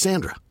like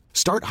Sandra.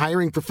 Start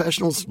hiring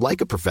professionals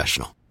like a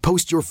professional.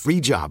 Post your free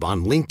job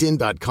on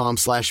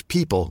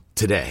linkedin.com/people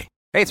today.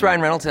 Hey, it's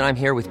Ryan Reynolds, and I'm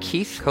here with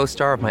Keith,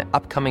 co-star of my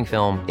upcoming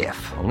film, If,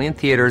 only in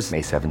theaters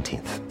May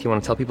 17th. Do you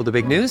want to tell people the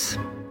big news?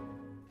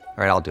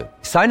 All right, I'll do it.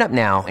 Sign up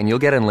now and you'll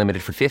get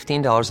unlimited for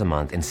 $15 a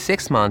month and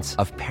 6 months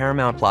of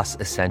Paramount Plus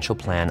Essential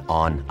Plan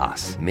on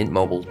us.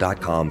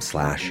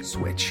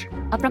 MintMobile.com/switch.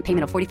 Upfront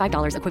payment of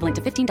 $45 equivalent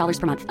to $15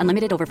 per month.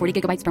 Unlimited over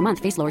 40 gigabytes per month.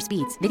 Face lower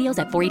speeds. Videos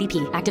at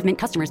 480p. Active Mint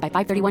customers by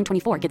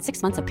 531.24 get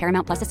 6 months of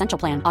Paramount Plus Essential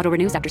Plan. Auto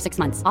renews after 6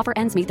 months. Offer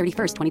ends May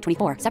 31st,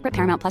 2024. Separate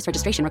Paramount Plus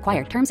registration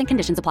required. Terms and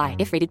conditions apply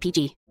if rated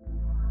PG.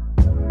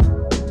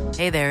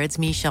 Hey there, it's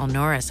Michelle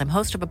Norris. I'm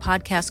host of a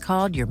podcast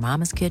called Your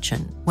Mama's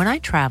Kitchen. When I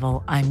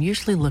travel, I'm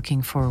usually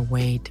looking for a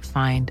way to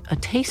find a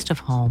taste of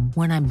home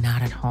when I'm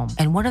not at home.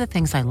 And one of the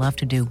things I love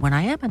to do when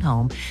I am at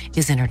home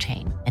is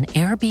entertain. And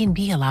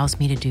Airbnb allows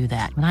me to do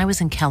that. When I was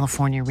in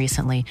California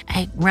recently,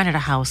 I rented a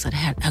house that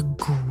had a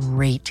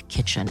great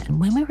kitchen. And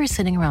when we were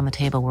sitting around the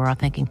table, we were all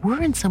thinking,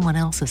 we're in someone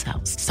else's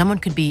house. Someone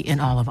could be in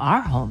all of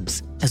our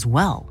homes as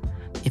well.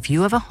 If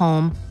you have a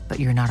home, but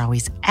you're not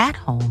always at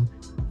home,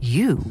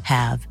 you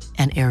have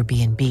an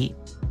Airbnb.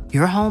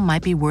 Your home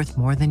might be worth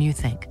more than you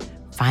think.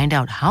 Find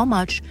out how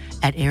much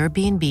at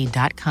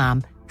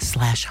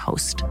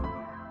airbnb.com/host.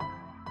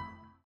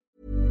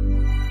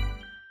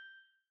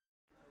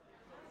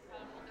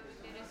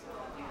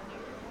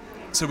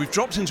 So we've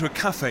dropped into a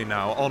cafe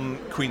now on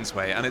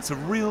Queensway, and it's a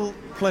real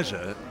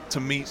pleasure to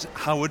meet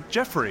Howard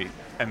Jeffrey,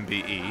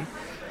 MBE,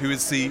 who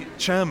is the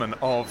chairman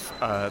of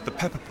the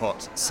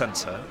Pepperpot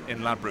Centre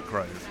in Ladbroke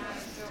Grove.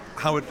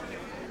 Howard,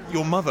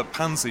 your mother,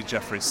 Pansy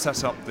Jeffrey,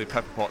 set up the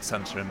Pepperpot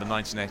Centre in the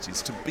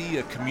 1980s to be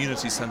a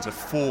community centre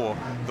for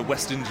the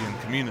West Indian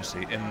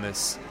community in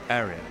this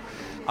area.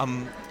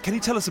 Can you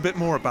tell us a bit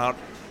more about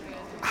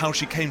how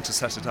she came to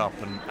set it up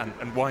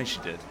and why she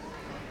did?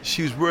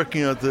 She was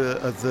working at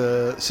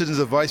the Citizens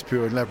Advice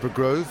Bureau in Ladbroke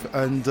Grove,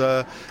 and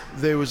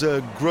there was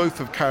a growth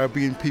of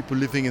Caribbean people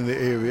living in the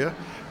area,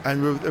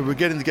 and we're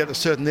getting to get a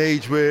certain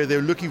age where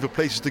they're looking for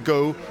places to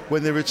go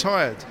when they're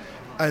retired.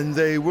 And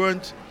they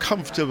weren't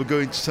comfortable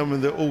going to some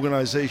of the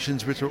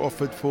organisations which are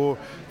offered for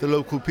the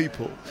local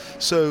people.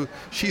 So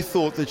she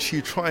thought that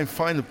she'd try and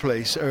find a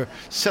place or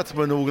set up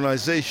an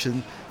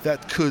organisation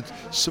that could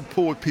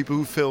support people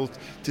who felt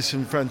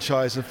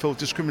disenfranchised and felt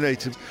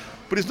discriminated.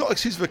 But it's not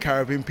exclusive for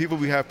Caribbean people.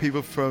 We have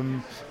people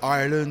from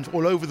Ireland,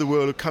 all over the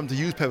world, who come to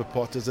use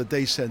Pepperpot as a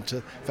day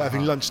centre for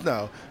having lunch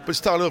now. But it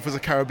started off as a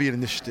Caribbean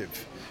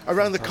initiative.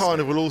 Around the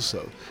carnival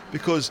also,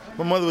 because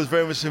my mother was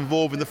very much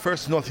involved in the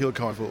first Notting Hill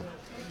Carnival.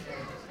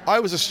 I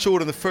was a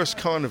steward on the first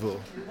carnival,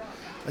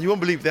 and you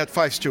won't believe they had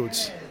 5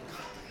 stewards.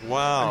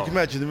 Wow. And you can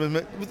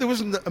imagine, there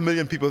wasn't a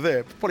million people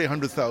there, probably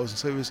 100,000,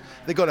 so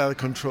they got out of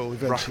control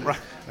eventually. Right.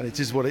 And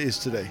it is what it is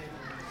today.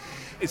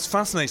 It's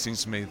fascinating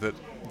to me that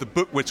the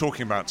book we're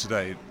talking about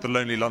today, The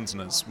Lonely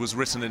Londoners, was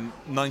written in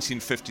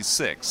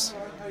 1956,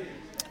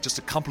 just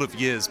a couple of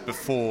years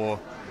before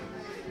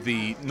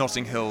the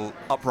Notting Hill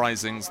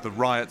uprisings, the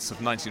riots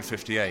of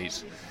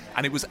 1958.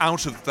 And it was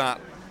out of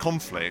that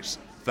conflict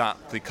that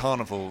the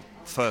carnival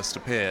first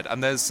appeared.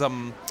 And there's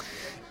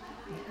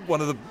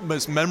one of the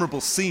most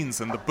memorable scenes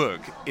in the book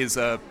is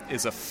a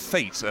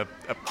fete, a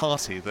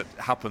party that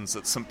happens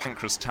at St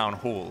Pancras Town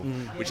Hall,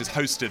 which is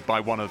hosted by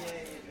one of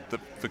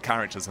the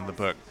characters in the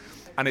book.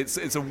 And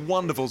it's a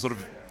wonderful sort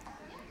of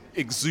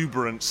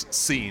exuberant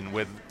scene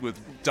with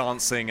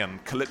dancing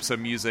and calypso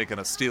music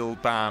and a steel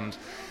band.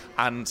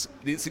 And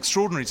it's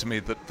extraordinary to me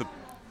that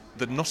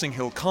the Notting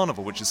Hill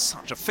Carnival, which is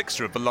such a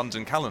fixture of the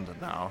London calendar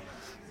now,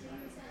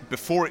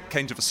 before it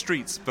came to the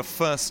streets, the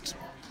first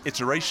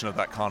iteration of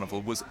that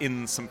carnival was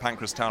in St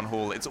Pancras Town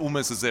Hall. It's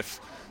almost as if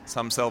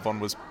Sam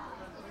Selvon was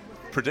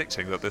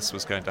predicting that this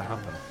was going to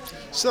happen.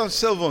 Sam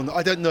Selvon,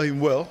 I don't know him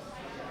well.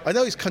 I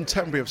know he's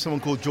contemporary of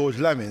someone called George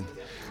Lamin.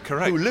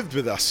 Correct. Who lived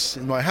with us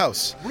in my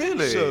house.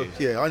 Really? So,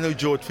 yeah, I know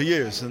George for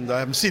years, and I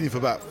haven't seen him for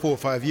about 4 or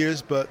 5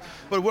 years, but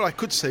what I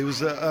could say was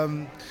that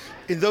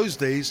in those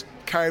days,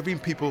 Caribbean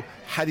people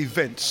had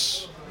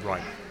events.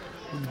 Right.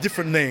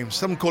 Different names.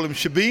 Some call them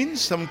shebeens,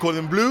 some call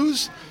them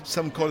blues,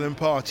 some call them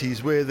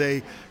parties, where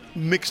they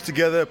mixed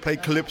together,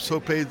 played calypso,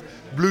 played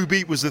blue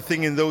beat was the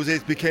thing in those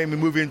days, became a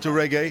movie into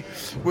reggae,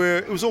 where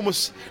it was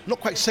almost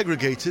not quite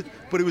segregated,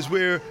 but it was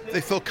where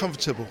they felt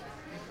comfortable.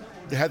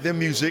 They had their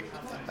music,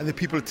 and the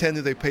people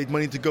attended, they paid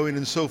money to go in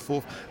and so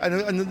forth.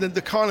 And then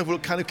the carnival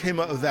kind of came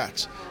out of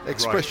that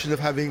expression of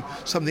having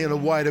something on a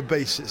wider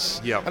basis.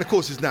 Yep. And of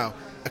course it's now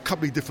a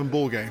completely different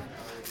ballgame.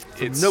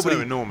 It's so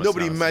enormous.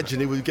 Nobody now,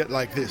 imagined it would get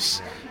like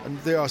this. And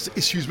there are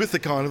issues with the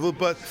carnival,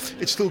 but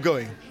it's still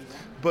going.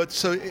 But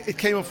so it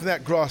came up from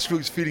that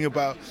grassroots feeling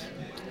about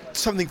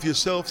something for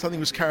yourself, something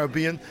was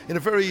Caribbean, in a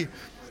very,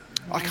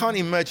 I can't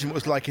imagine what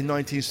it was like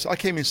I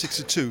came in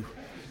 62.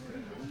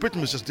 Britain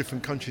was just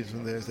different countries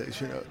from those days,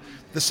 you know.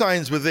 The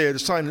signs were there, the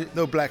sign,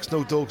 no blacks,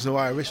 no dogs, no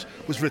Irish,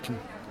 was written.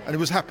 And it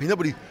was happy.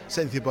 Nobody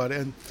said anything about it.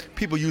 And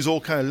people use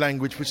all kind of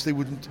language which they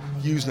wouldn't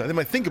use now. They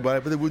might think about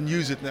it, but they wouldn't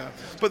use it now.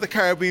 But the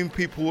Caribbean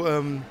people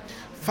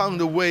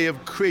found a way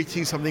of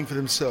creating something for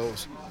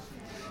themselves.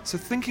 So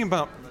thinking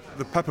about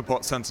the Pepper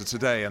Pot Centre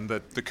today and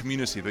the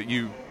community that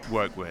you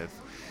work with,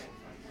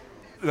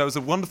 there was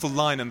a wonderful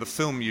line in the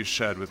film you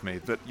shared with me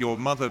that your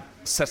mother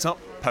set up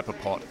Pepper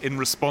Pot in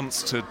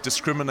response to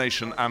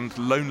discrimination and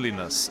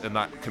loneliness in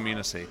that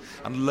community.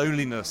 And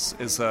loneliness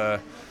is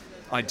a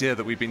idea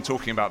that we've been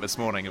talking about this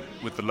morning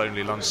with the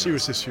Lonely Londoners.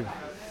 Serious issue.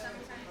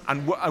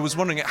 And I was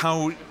wondering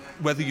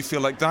whether you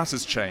feel like that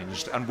has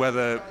changed and what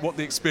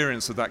the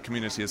experience of that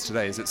community is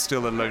today. Is it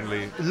still a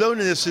lonely...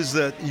 Loneliness is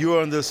that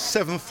you're on the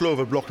 7th floor of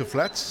a block of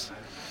flats.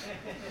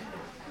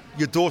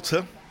 Your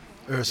daughter,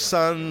 her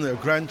son, her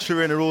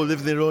grandchildren are all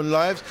living their own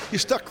lives. You're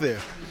stuck there.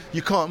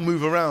 You can't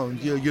move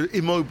around. You're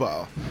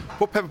immobile.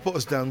 What Pepper Pot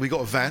has done, we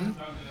got a van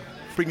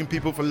bringing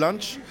people for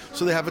lunch,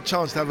 so they have a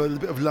chance to have a little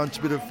bit of lunch,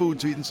 a bit of food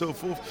to eat and so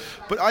forth.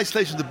 But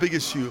isolation is the big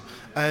issue.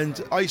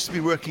 And I used to be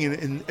working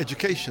in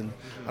education,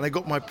 and I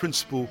got my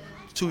principal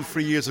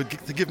 2-3 years ago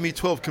to give me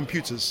 12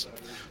 computers.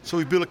 So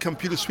we built a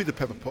computer suite at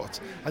Pepper Pot.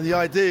 And the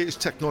idea is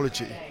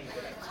technology.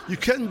 You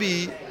can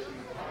be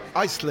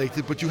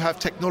isolated, but you have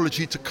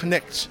technology to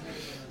connect.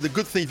 The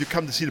good thing, if you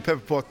come to see the Pepper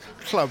Pot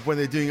Club when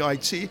they're doing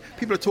IT,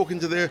 people are talking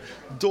to their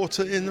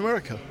daughter in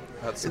America.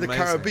 That's in amazing.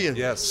 The Caribbean.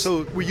 Yes.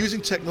 So we're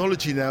using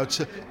technology now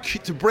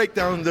to break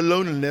down the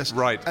loneliness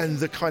and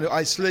the kind of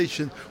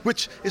isolation,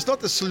 which is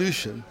not the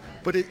solution,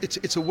 but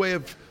it's a way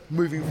of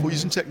moving forward,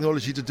 using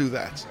technology to do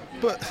that.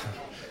 But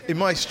in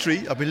my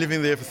street, I've been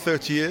living there for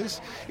 30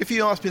 years. If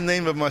you ask me the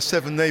name of my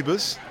 7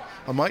 neighbours,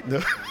 I might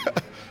know.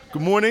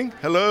 Good morning,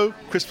 hello,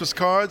 Christmas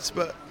cards,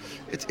 but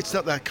it's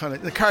not that kind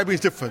of... The Caribbean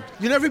is different.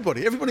 You know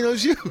everybody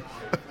knows you,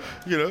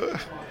 you know.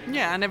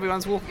 Yeah, and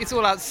everyone's it's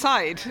all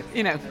outside,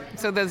 you know.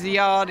 So there's a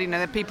yard, you know,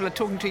 that people are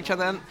talking to each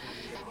other.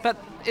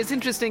 But it's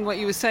interesting what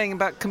you were saying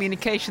about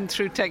communication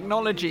through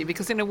technology,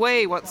 because in a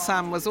way what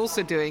Sam was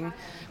also doing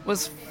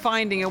was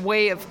finding a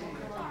way of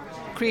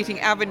creating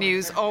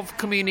avenues of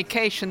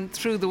communication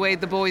through the way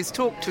the boys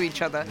talk to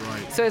each other.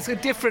 Right. So it's a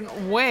different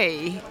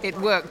way it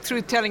worked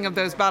through telling of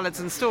those ballads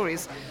and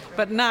stories.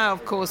 But now,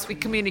 of course, we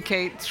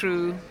communicate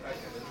through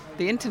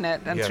the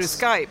internet and through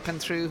Skype and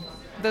through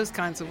those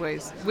kinds of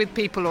ways with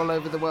people all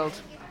over the world.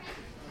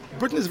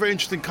 Britain is a very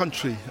interesting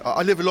country.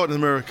 I live a lot in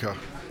America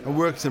and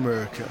worked in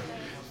America.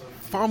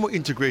 Far more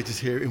integrated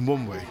here in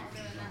one way.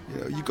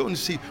 You know, you go and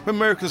see, when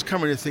Americans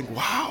come here, you think,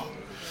 wow,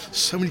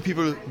 so many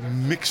people,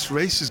 mixed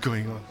races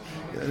going on.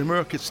 In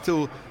America, it's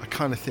still a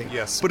kind of thing.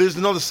 Yes. But there's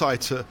another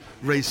side to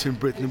race in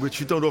Britain, which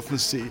you don't often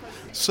see.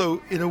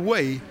 So, in a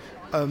way,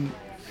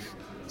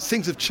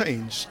 things have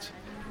changed,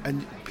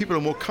 and people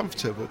are more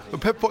comfortable. But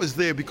Pepper Pot is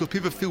there because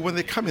people feel when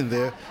they come in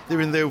there,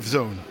 they're in their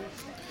zone.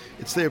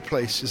 It's their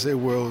place, it's their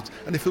world,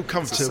 and they feel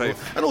comfortable.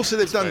 And also,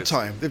 they've done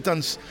time. They've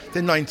done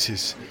their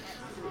 90s,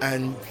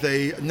 and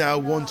they now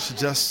want to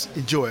just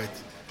enjoy it.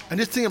 And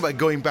this thing about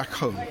going back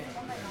home,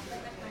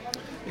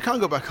 you can't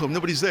go back home.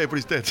 Nobody's there.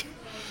 Everybody's dead.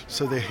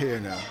 So they're here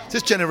now.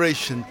 This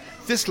generation,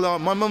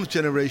 my mum's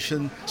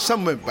generation,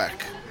 some went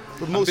back.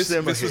 But most of them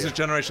are here. This was a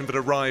generation that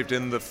arrived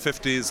in the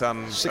 50s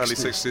and early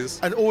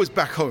 60s. And always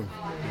back home.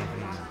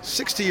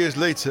 60 years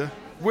later,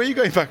 where are you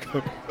going back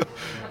home?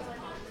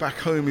 Back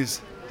home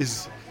is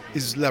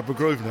Ladbroke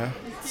Grove now.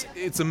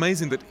 It's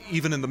amazing that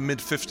even in the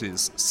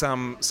mid-50s,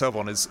 Sam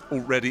Selvon is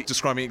already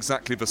describing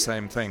exactly the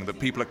same thing, that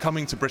people are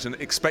coming to Britain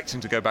expecting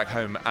to go back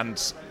home,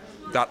 and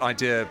that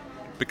idea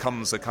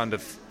becomes a kind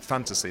of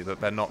fantasy that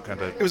they're not going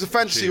to... It was a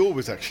fantasy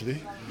always, actually,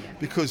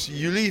 because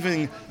you're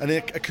leaving an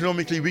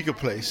economically weaker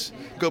place,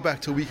 go back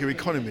to a weaker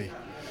economy.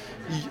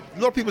 A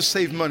lot of people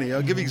save money.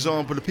 I'll give you an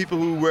example. The people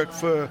who work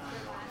for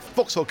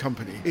Vauxhall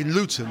Company in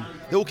Luton,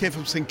 they all came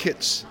from St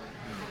Kitts.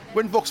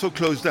 When Vauxhall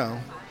closed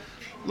down,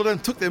 a lot of them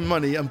took their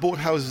money and bought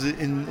houses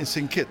in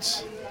St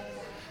Kitts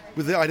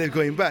with the idea of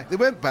going back. They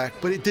went back,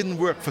 but it didn't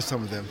work for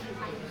some of them.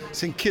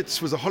 St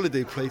Kitts was a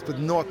holiday place, but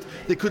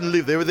they couldn't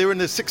live there. They were in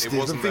their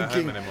 60s and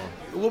thinking,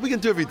 what are we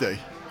going to do every day?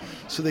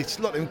 So a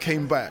lot of them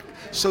came back.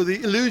 So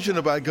the illusion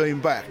about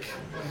going back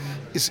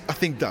is, I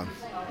think, done.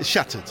 It's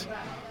shattered.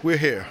 We're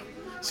here.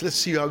 So let's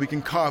see how we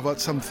can carve out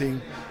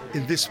something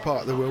in this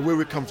part of the world where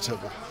we're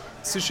comfortable.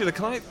 Sushila,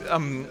 can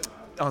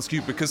I ask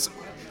you, because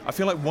I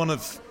feel like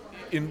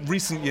in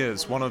recent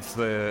years, one of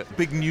the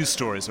big news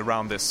stories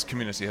around this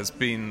community has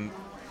been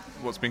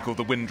what's been called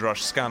the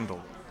Windrush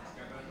scandal.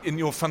 in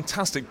your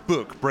fantastic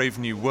book, Brave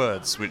New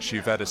Words, which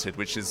you've edited,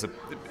 which is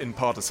in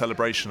part a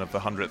celebration of the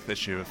 100th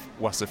issue of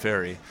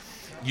Wasafiri,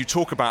 you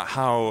talk about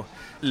how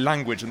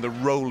language and the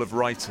role of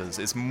writers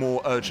is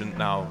more urgent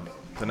now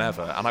than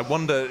ever. And I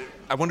wonder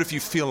if you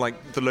feel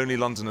like The Lonely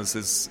Londoners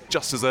is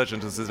just as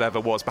urgent as it ever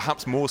was,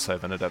 perhaps more so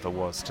than it ever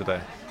was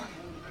today.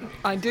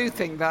 I do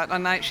think that,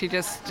 and actually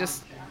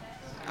just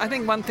I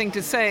think one thing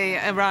to say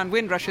around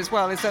Windrush as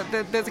well is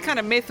that there's a kind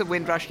of myth of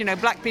Windrush. You know,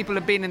 black people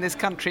have been in this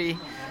country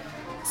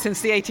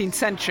since the 18th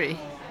century.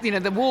 You know,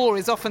 the war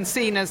is often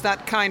seen as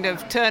that kind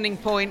of turning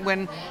point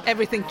when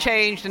everything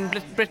changed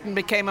and Britain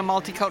became a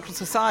multicultural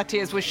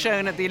society, as was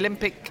shown at the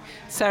Olympic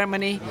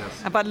ceremony.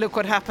 Yes. But look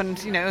what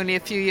happened, you know, only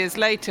a few years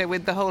later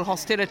with the whole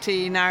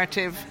hostility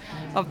narrative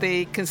of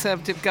the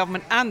Conservative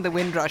government and the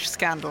Windrush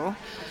scandal.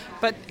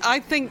 But I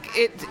think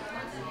it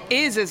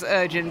is as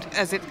urgent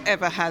as it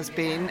ever has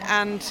been,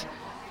 and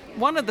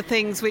one of the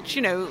things which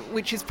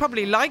is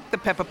probably like the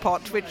pepper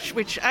pot,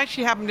 which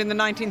actually happened in the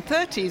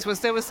 1930s,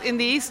 was in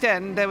the East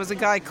End there was a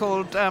guy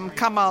called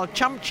Kamal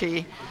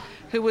Chamchi,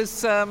 who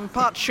was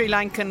part Sri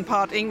Lankan,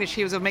 part English.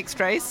 He was of mixed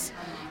race.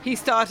 He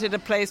started a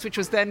place which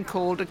was then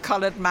called a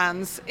Coloured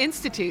Man's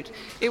Institute.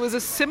 It was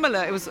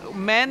it was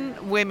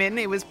men, women,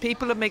 it was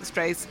people of mixed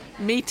race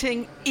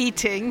meeting,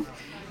 eating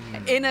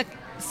in a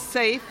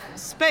safe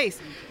space.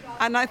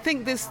 And I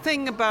think this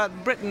thing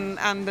about Britain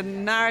and the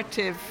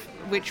narrative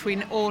which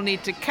we all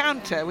need to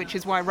counter, which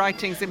is why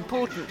writing is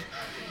important,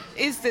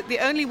 is that the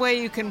only way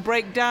you can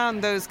break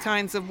down those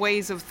kinds of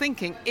ways of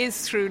thinking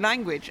is through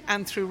language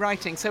and through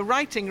writing. So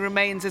writing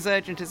remains as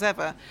urgent as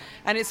ever,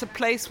 and it's a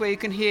place where you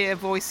can hear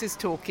voices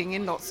talking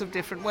in lots of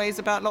different ways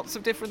about lots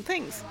of different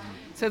things.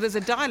 So there's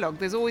a dialogue,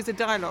 there's always a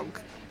dialogue.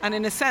 And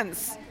in a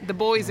sense, the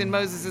boys in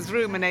Moses'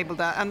 room enable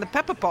that, and the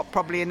pepper pot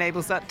probably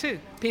enables that too.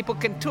 People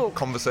can talk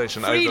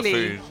conversation freely,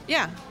 over food.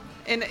 Yeah,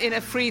 in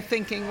a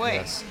free-thinking way.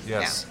 Yes.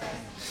 Yeah.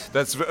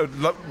 There's a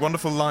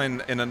wonderful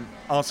line in an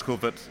article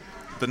that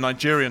the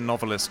Nigerian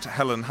novelist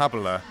Helen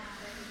Habula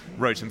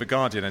wrote in The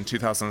Guardian in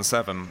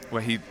 2007,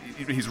 where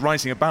he's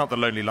writing about the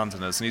Lonely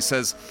Londoners, and he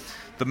says,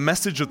 "The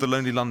message of the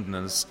Lonely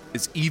Londoners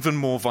is even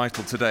more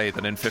vital today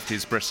than in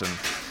 50s Britain.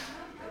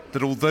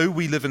 That although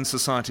we live in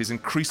societies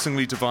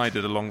increasingly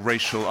divided along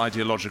racial,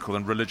 ideological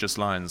and religious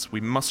lines,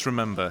 we must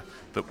remember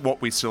that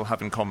what we still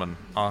have in common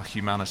are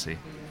humanity."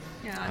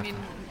 Yeah, I mean,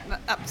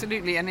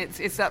 absolutely, and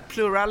it's that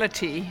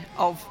plurality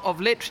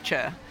of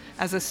literature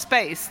as a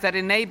space that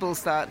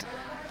enables that.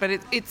 But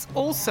it's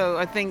also,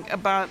 I think,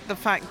 about the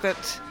fact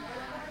that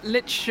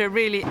literature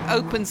really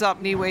opens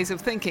up new ways of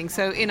thinking.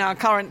 So in our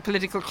current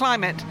political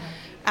climate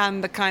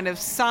and the kind of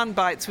sound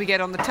bites we get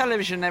on the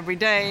television every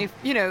day,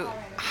 you know,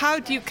 how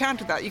do you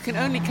counter that? You can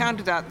only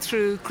counter that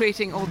through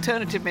creating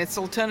alternative myths,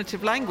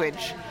 alternative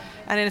language.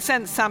 And in a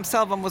sense, Sam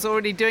Selvon was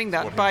already doing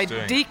that by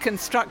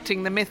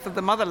deconstructing the myth of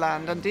the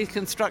motherland and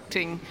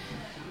deconstructing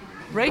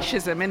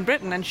racism in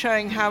Britain and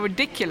showing how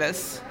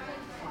ridiculous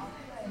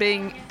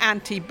being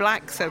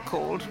anti-black,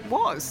 so-called,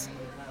 was.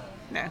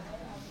 No.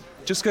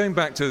 Just going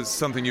back to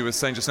something you were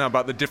saying just now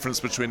about the difference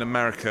between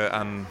America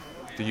and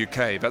the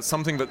UK, that's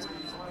something that,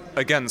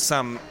 again,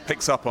 Sam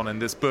picks up on in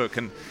this book,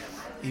 and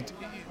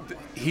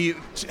he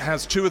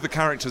has two of the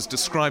characters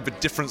describe the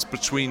difference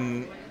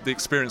between the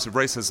experience of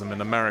racism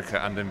in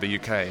America and in the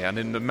UK. And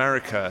in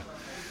America,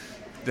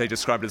 they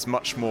describe it as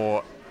much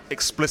more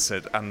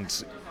explicit,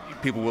 and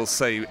people will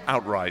say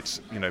outright,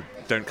 you know,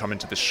 don't come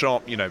into the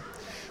shop, you know.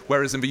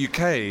 Whereas in the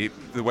UK,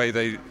 the way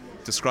they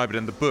describe it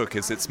in the book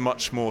is it's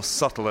much more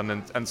subtle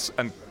and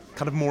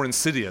kind of more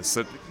insidious,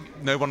 that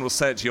no one will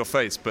say it to your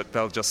face, but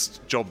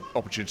job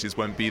opportunities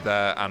won't be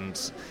there,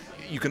 and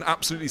you can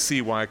absolutely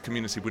see why a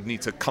community would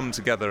need to come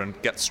together and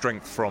get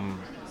strength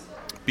from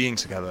being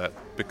together,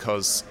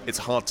 because it's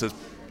hard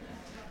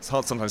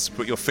sometimes to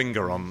put your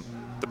finger on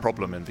the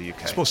problem in the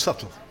UK. It's more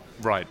subtle.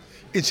 Right.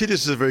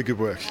 Insidious is a very good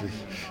word, actually.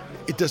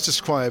 It does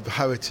describe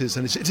how it is,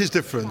 and it is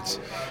different.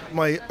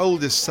 My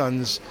oldest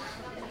son's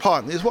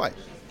partner is white,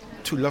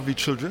 two lovely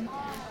children,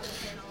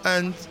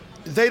 and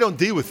they don't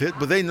deal with it,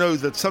 but they know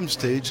that at some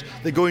stage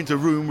they go into a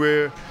room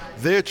where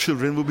their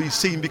children will be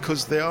seen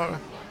because they are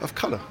of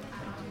colour.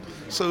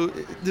 So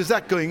there's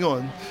that going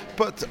on.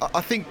 But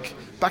I think,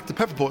 back to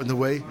Pepperpot in a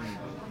way,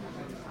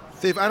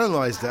 they've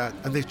analysed that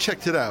and they've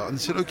checked it out and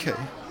said, okay,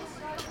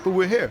 but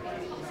we're here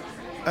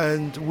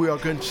and we are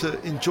going to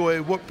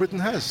enjoy what Britain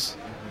has.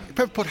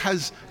 Pepperpot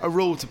has a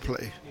role to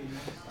play.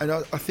 And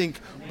I think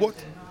what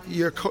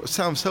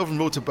Sam Selvon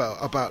wrote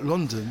about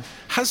London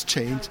has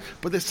changed,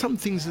 but there's some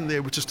things in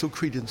there which are still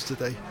credence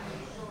today.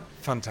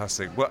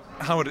 Fantastic. Well,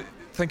 Howard,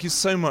 thank you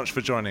so much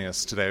for joining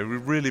us today. We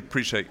really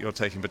appreciate your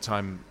taking the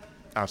time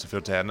out of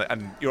your day, and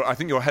I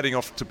think you're heading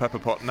off to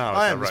Pepperpot now.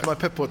 I am. Right? It's my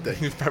Pepperpot day.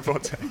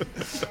 Pepperpot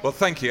day. Well,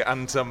 thank you,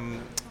 and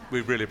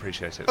we really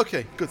appreciate it.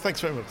 Okay, good.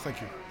 Thanks very much.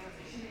 Thank you.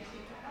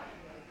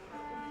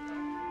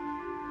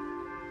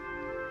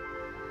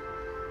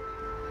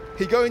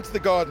 He goes into the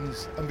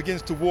gardens and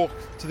begins to walk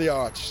to the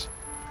arch,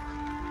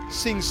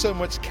 seeing so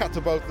much cat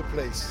about the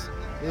place,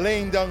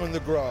 laying down on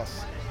the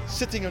grass,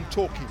 sitting and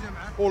talking,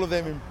 all of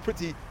them in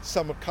pretty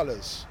summer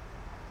colours.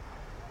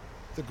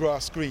 The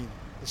grass green,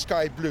 the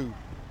sky blue,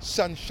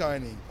 sun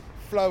shining,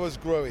 flowers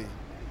growing,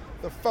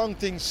 the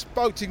fountain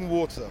spouting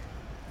water.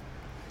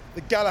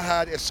 The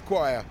Galahad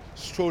Esquire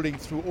strolling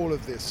through all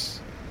of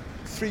this.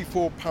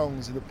 3-4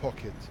 pounds in the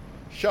pocket,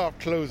 sharp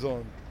clothes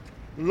on.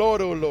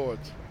 Lord, oh Lord,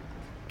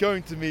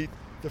 going to meet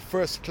the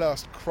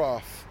first-class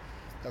craft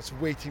that's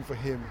waiting for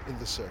him in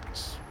the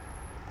circus.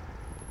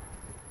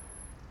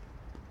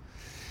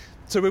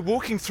 So we're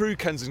walking through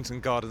Kensington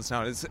Gardens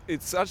now.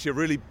 It's actually a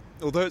really,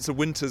 although it's a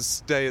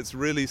winter's day, it's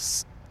really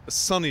a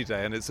sunny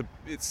day, and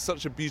it's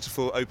such a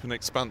beautiful open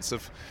expanse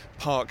of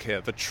park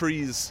here. The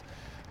trees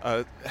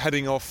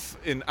heading off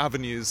in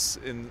avenues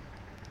in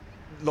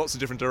lots of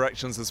different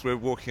directions as we're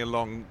walking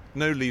along.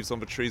 No leaves on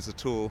the trees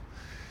at all,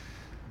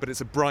 but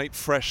it's a bright,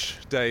 fresh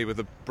day with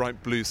a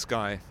bright blue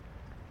sky.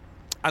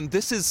 And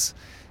this is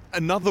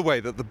another way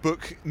that the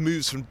book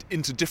moves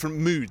into different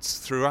moods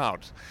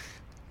throughout.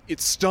 It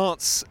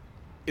starts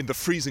in the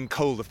freezing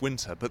cold of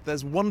winter, but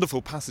there's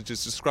wonderful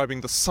passages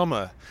describing the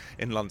summer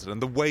in London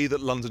and the way that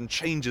London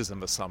changes in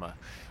the summer.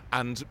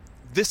 And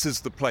this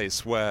is the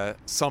place where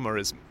summer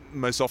is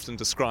most often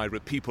described,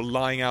 with people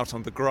lying out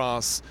on the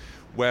grass,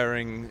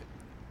 wearing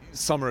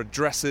summer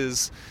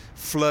dresses,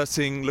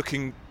 flirting,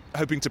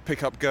 hoping to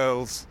pick up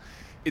girls.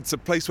 It's a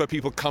place where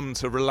people come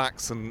to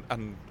relax and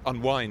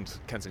unwind,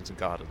 Kensington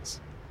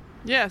Gardens.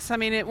 Yes, I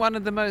mean, one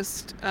of the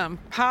most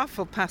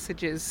powerful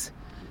passages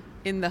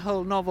in the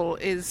whole novel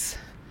is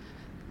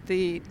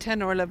the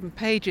 10 or 11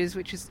 pages,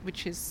 which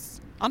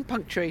is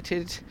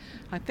unpunctuated.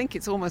 I think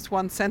it's almost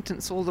one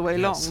sentence all the way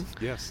long.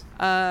 Yes.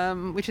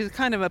 Which is a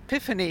kind of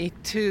epiphany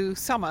to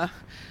summer.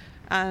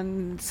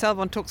 And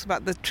Selvon talks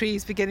about the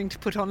trees beginning to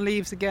put on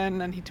leaves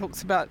again, and he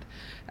talks about,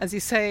 as you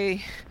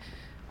say,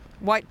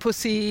 white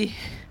pussy.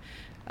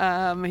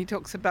 He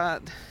talks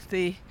about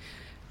the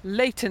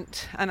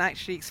latent and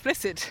actually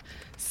explicit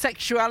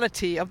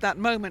sexuality of that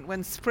moment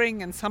when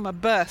spring and summer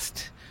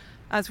burst.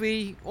 As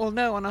we all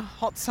know, on a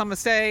hot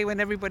summer's day, when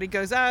everybody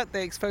goes out,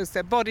 they expose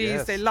their bodies,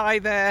 yes. They lie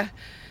there,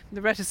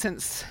 the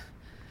reticence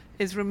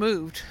is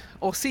removed,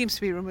 or seems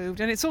to be removed.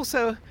 And it's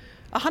also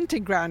a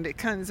hunting ground.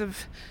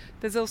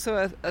 There's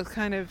also a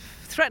kind of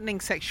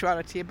threatening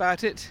sexuality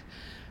about it,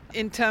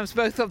 in terms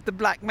both of the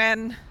black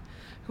men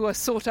who are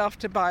sought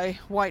after by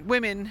white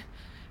women,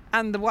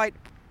 and the white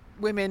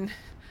women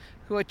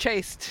who are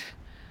chased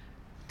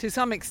to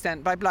some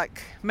extent by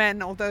black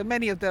men, although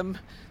many of them,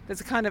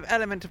 there's a kind of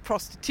element of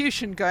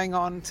prostitution going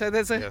on. So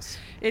Yes.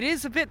 It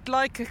is a bit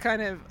like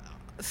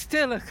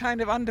still a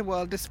kind of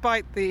underworld,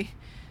 despite the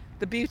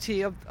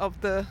beauty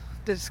of the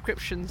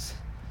descriptions.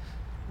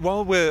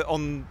 While we're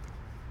on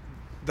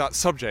that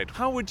subject,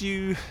 how would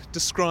you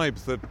describe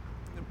the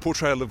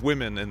portrayal of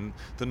women in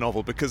the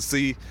novel? Because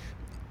the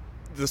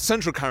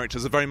central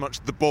characters are very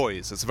much the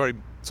boys. It's a very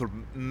sort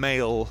of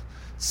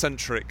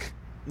male-centric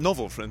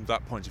novel from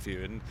that point of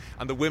view,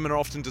 and the women are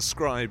often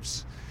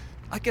described,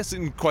 I guess,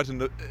 in quite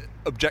an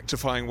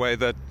objectifying way.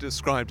 They're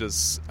described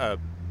as a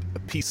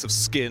piece of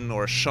skin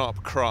or a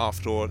sharp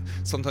craft, or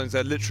sometimes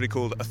they're literally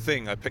called a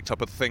thing. I picked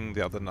up a thing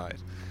the other night.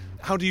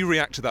 How do you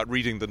react to that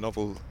reading the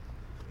novel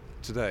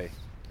today?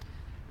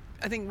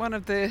 I think one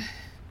of the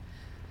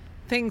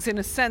things, in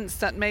a sense,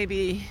 that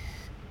maybe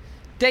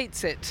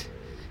dates it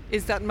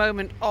is that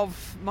moment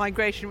of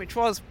migration, which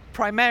was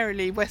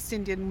primarily West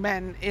Indian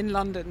men in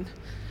London,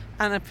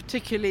 and a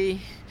particularly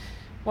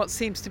what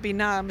seems to be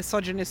now a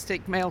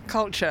misogynistic male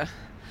culture.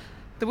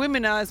 The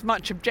women are as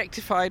much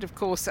objectified, of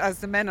course, as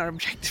the men are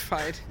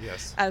objectified,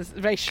 yes, as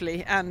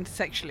racially and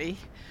sexually.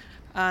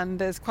 And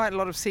there's quite a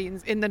lot of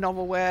scenes in the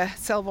novel where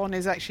Selvon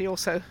is actually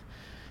also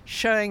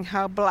showing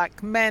how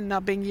black men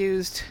are being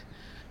used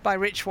by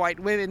rich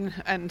white women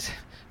and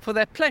for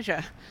their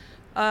pleasure.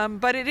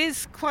 But it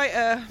is quite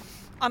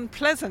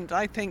unpleasant,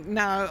 I think,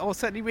 now, or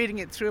certainly reading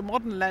it through a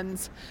modern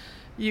lens.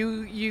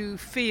 You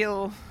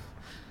feel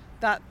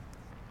that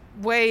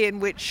way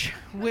in which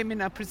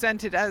women are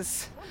presented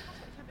as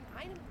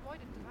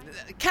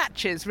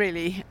catches,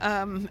 really,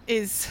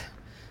 is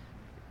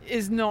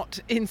not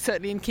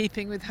certainly in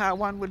keeping with how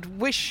one would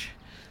wish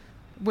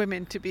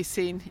women to be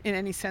seen in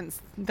any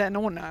sense then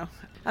or now.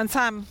 And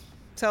Sam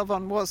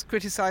Selvon was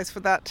criticised for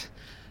that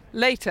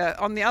later.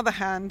 On the other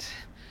hand,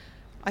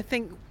 I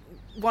think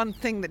one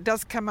thing that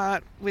does come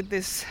out with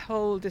this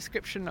whole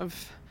description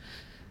of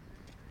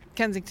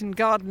Kensington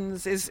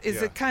Gardens is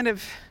a kind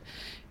of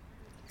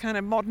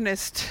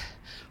modernist,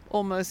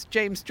 almost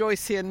James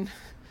Joycean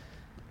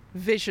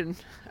vision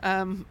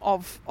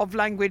of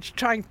language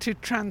trying to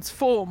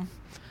transform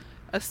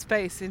a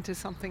space into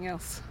something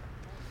else.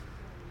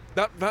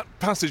 That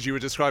passage you were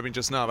describing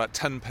just now, that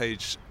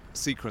 10-page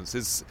sequence,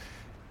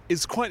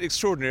 is quite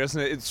extraordinary,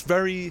 isn't it? It's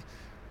very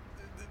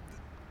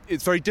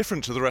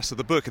different to the rest of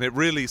the book, and it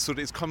really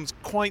it comes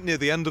quite near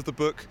the end of the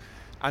book,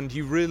 and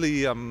you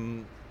really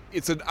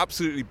it's an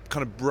absolutely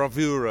kind of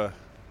bravura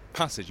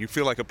passage. You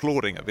feel like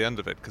applauding at the end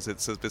of it, because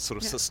it's this sort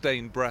of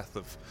sustained breath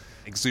of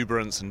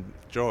exuberance and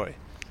joy.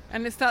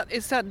 And it's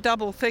that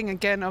double thing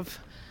again of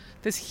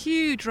this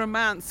huge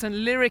romance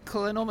and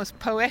lyrical and almost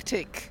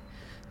poetic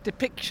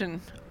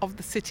depiction of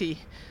the city.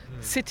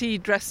 City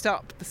dressed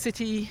up, the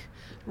city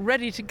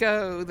ready to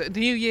go, the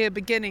new year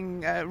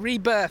beginning,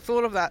 rebirth,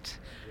 all of that.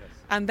 Yes.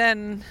 And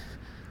then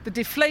the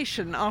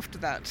deflation after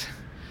that,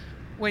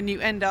 when you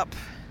end up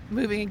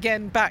moving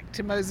again back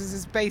to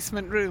Moses'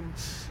 basement room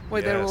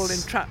where they're all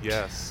entrapped.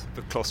 Yes,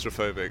 the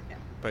claustrophobic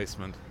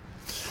basement.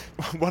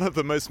 One of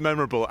the most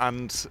memorable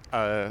and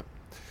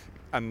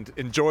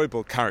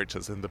enjoyable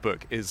characters in the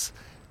book is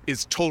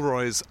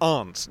Tolroy's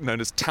aunt, known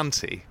as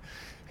Tanti,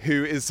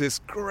 who is this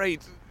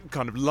great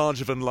kind of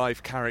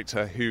larger-than-life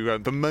character who,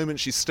 the moment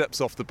she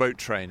steps off the boat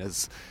train,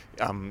 is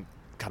kind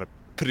of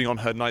putting on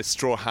her nice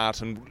straw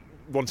hat and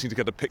wanting to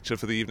get a picture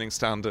for the Evening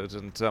Standard.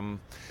 And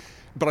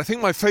but I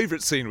think my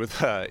favourite scene with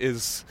her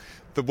is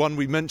the one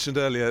we mentioned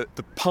earlier,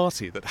 the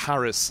party that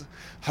Harris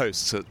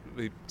hosts at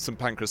the St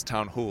Pancras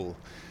Town Hall,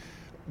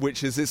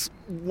 which is this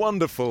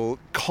wonderful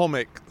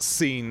comic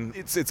scene.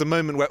 It's a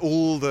moment where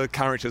all the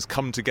characters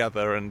come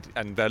together and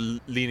they're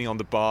leaning on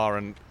the bar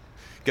and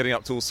getting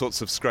up to all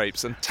sorts of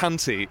scrapes. And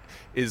Tanti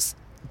is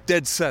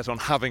dead set on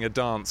having a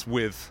dance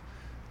with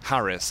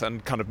Harris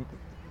and kind of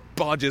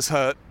barges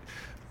her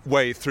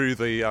way through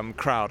the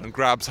crowd and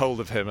grabs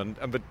hold of him.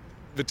 And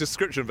the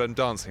description of them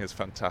dancing is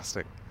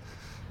fantastic.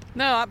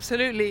 No,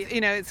 absolutely.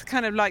 You know, it's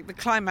kind of like the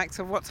climax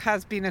of what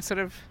has been a sort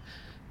of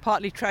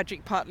partly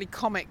tragic, partly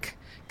comic,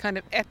 kind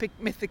of epic,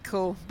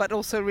 mythical, but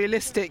also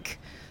realistic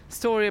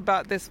story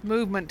about this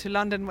movement to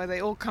London where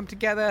they all come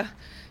together.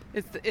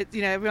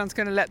 You know, everyone's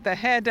going to let their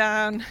hair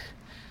down.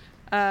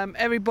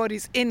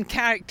 Everybody's in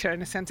character,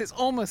 in a sense. It's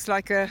almost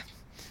like a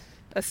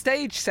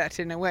stage set,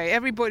 in a way.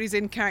 Everybody's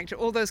in character.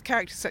 All those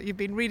characters that you've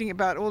been reading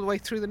about all the way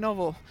through the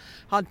novel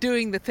are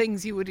doing the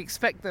things you would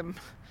expect them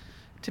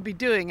to be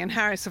doing. And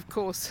Harris, of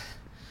course,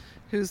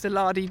 who's the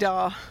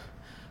la-di-da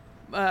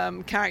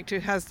character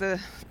who has the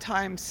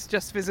Times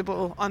just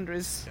visible under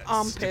his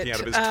armpit, sticking out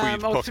of his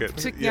tweed pocket,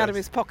 sticking out of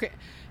his pocket,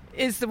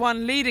 is the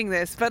one leading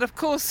this. But of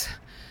course,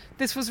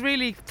 this was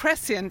really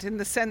prescient in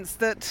the sense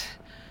that,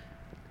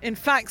 in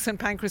fact, St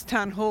Pancras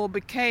Town Hall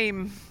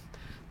became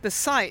the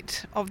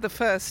site of the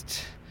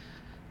first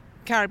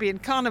Caribbean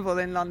Carnival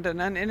in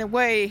London, and in a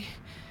way,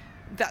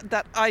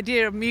 that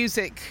idea of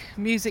music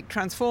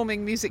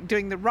transforming, music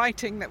doing the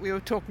writing that we were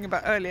talking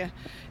about earlier,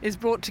 is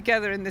brought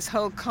together in this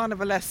whole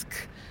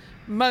carnivalesque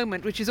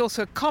moment, which is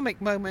also a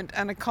comic moment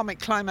and a comic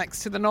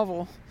climax to the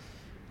novel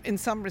in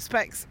some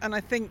respects. And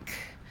I think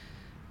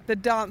the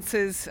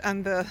dances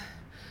and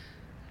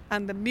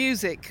the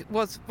music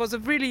was a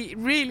really,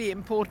 really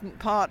important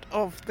part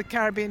of the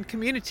Caribbean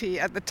community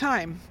at the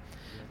time.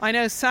 I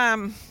know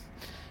Sam,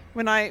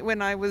 when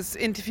I was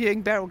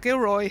interviewing Beryl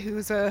Gilroy, who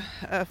was a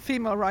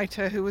female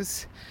writer who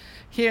was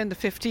here in the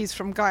 50s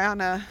from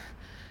Guyana,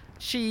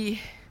 she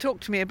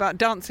talked to me about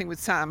dancing with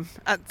Sam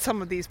at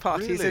some of these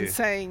parties. Really? And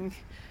saying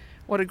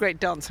what a great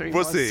dancer he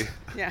was. Was he?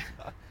 Yeah.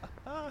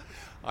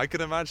 I can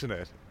imagine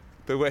it.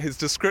 The way his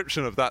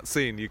description of that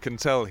scene, you can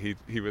tell he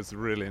was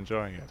really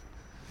enjoying it.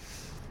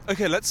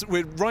 Okay,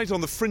 we're right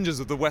on the fringes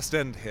of the West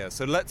End here,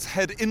 so let's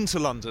head into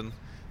London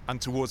and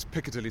towards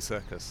Piccadilly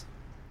Circus.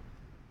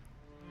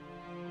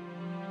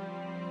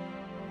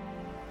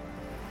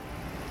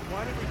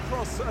 Why don't we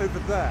cross over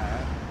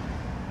there?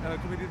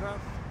 Can we do that?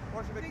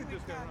 Why should they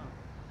just go around?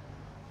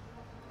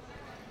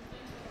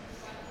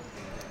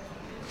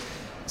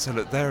 So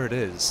look, there it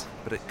is,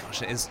 but it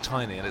is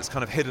tiny and it's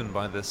kind of hidden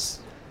by this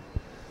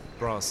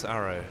brass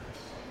arrow.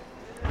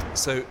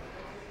 So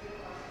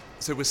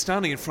we're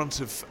standing in front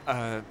of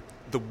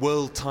the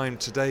World Time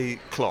Today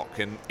clock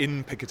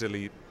in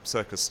Piccadilly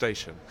Circus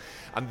Station,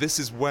 and this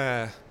is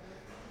where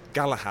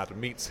Galahad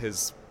meets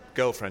his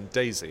girlfriend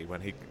Daisy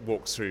when he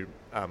walks through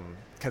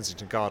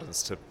Kensington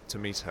Gardens to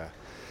meet her.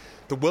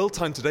 The World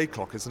Time Today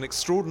clock is an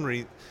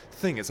extraordinary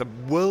thing. It's a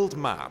world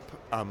map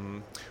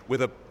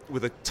with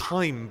a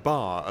time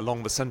bar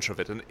along the centre of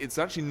it, and it's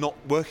actually not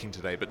working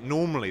today, but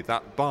normally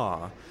that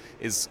bar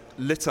is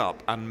lit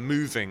up and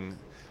moving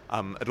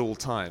at all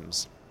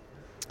times,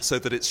 so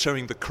that it's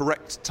showing the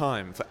correct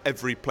time for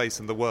every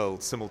place in the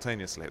world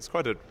simultaneously. It's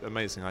quite an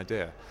amazing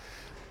idea.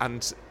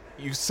 And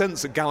you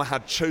sense that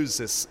Galahad chose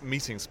this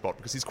meeting spot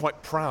because he's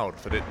quite proud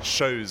that it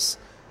shows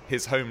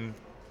his home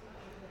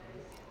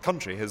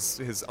country,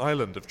 his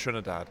island of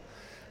Trinidad.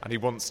 And he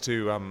wants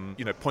to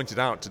point it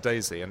out to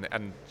Daisy,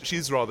 and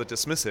she's rather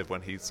dismissive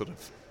when he sort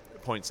of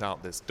points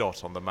out this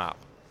dot on the map.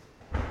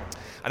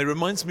 And it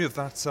reminds me of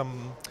that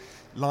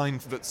line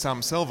that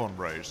Sam Selvon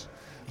wrote.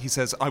 He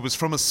says, "I was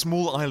from a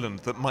small island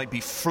that might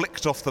be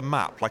flicked off the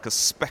map like a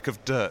speck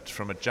of dirt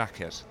from a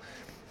jacket."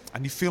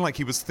 And you feel like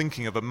he was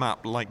thinking of a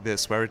map like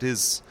this, where it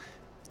is,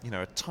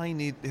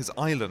 his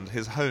island,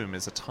 his home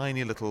is a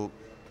tiny little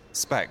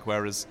speck,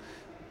 whereas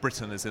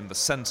Britain is in the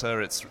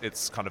centre.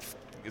 It's got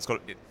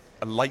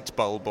a light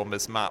bulb on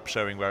this map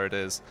showing where it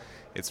is.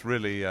 It's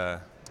really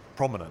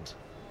prominent.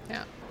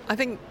 Yeah, I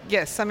think,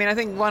 yes. I mean, I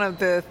think one of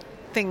the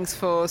things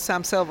for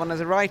Sam Selvon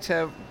as a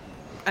writer,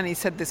 and he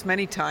said this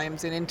many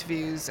times in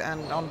interviews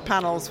and on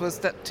panels, was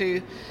that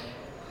to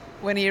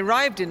when he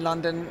arrived in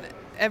London,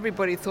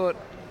 everybody thought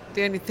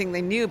the only thing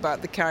they knew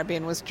about the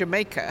Caribbean was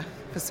Jamaica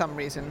for some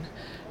reason.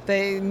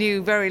 They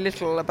knew very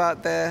little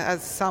about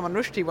as Salman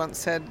Rushdie once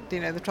said,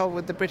 the trouble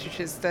with the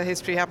British is their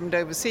history happened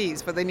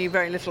overseas, but they knew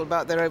very little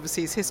about their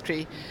overseas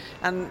history.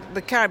 And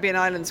the Caribbean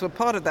islands were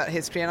part of that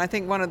history. And I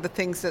think one of the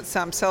things that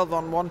Sam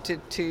Selvon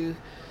wanted to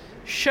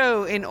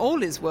show in all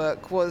his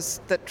work was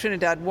that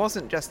Trinidad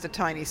wasn't just a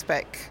tiny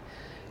speck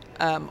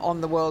on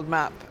the world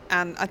map.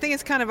 And I think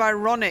it's kind of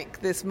ironic,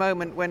 this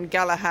moment when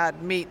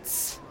Galahad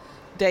meets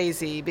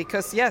Daisy,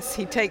 because yes,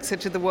 he takes her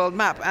to the world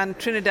map, and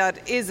Trinidad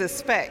is a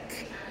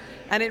speck.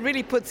 And it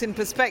really puts in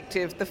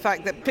perspective the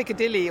fact that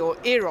Piccadilly, or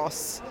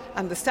Eros,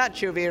 and the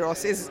statue of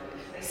Eros is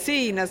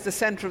seen as the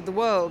centre of the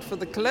world for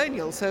the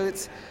colonial. So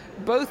it's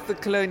both the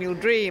colonial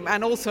dream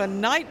and also a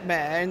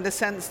nightmare, in the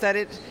sense that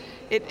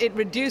it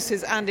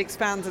reduces and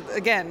expands,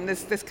 again,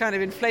 this kind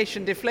of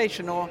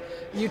inflation-deflation, or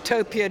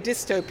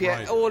utopia-dystopia,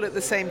 right, all at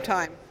the same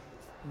time.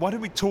 Why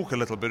don't we talk a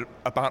little bit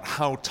about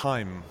how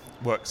time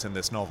works in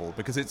this novel?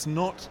 Because it's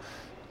not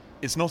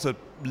a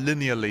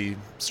linearly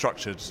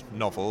structured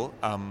novel,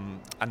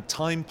 and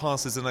time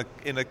passes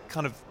in a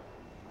kind of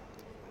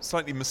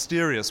slightly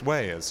mysterious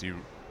way as you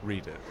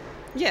read it.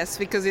 Yes,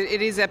 because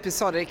it is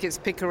episodic, it's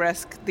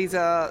picaresque. These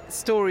are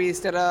stories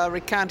that are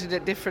recounted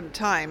at different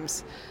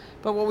times.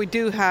 But what we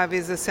do have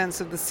is a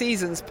sense of the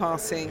seasons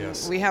passing.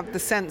 Yes. We have the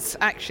sense,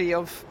 actually,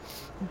 of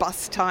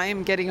bus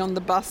time, getting on the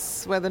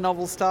bus where the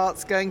novel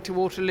starts, going to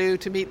Waterloo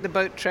to meet the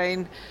boat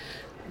train.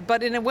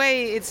 But in a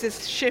way, it's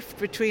this shift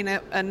between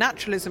a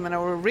naturalism and a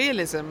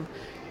realism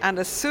and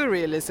a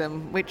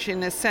surrealism, which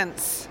in a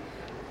sense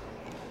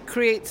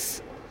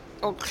creates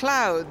or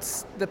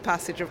clouds the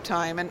passage of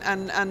time.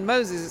 And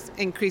Moses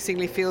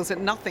increasingly feels that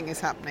nothing is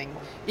happening.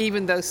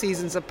 Even though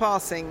seasons are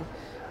passing,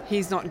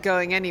 he's not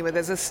going anywhere.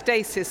 There's a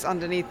stasis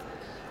underneath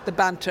the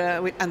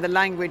banter and the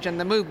language and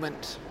the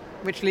movement,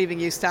 which leaving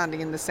you standing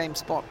in the same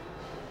spot.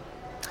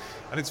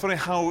 And it's funny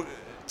how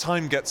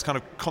time gets kind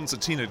of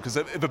concertinaed, because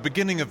at the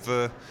beginning of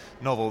the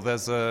novel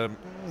there's a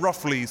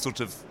roughly sort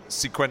of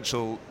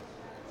sequential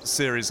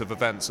series of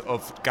events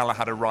of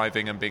Galahad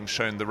arriving and being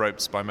shown the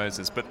ropes by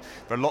Moses, but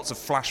there are lots of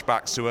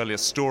flashbacks to earlier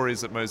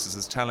stories that Moses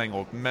is telling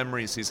or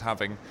memories he's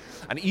having.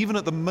 And even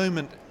at the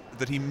moment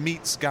that he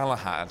meets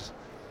Galahad,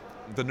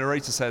 the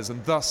narrator says,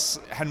 and thus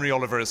Henry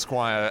Oliver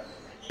Esquire,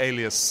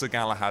 alias Sir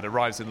Galahad,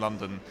 arrives in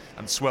London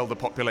and swelled the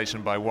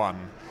population by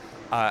one.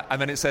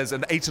 And then it says,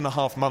 and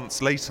 8.5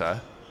 months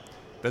later,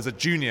 there's a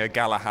junior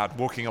Galahad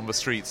walking on the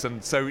streets.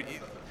 And so,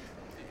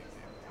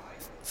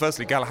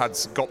 firstly,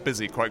 Galahad's got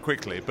busy quite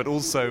quickly, but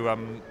also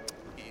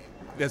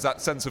there's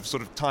that sense of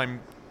sort of time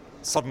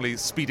suddenly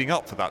speeding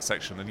up for that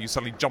section, and you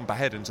suddenly jump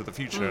ahead into the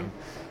future. And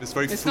it's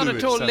very it's fluid. Not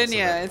at all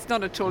linear. It's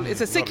not at all.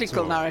 It's a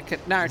cyclical narrative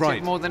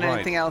right, more than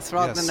anything else,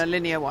 rather than a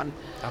linear one.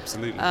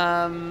 Absolutely.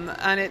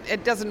 And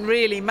it doesn't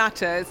really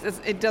matter.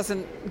 It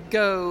doesn't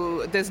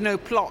go. There's no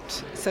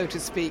plot, so to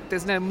speak.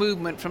 There's no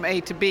movement from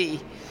A to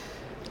B.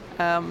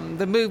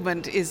 The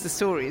movement is the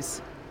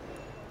stories.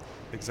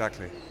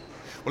 Exactly.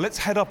 Well, let's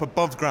head up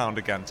above ground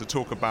again to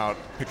talk about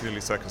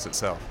Piccadilly Circus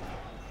itself.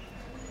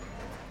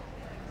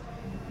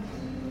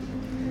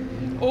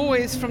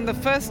 Always from the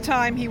first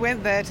time he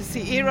went there to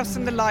see Eros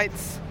and the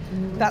lights,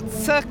 that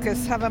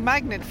circus have a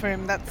magnet for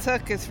him. That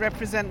circus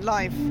represent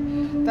life.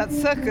 That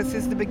circus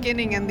is the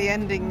beginning and the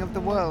ending of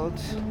the world.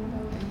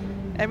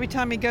 Every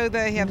time he go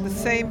there, he have the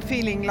same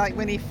feeling like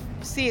when he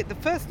see it the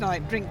first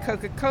night, drink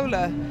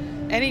Coca-Cola.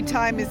 Any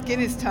time is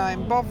Guinness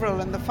time, Bovril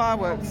and the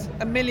fireworks,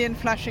 a million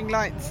flashing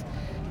lights.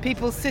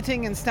 People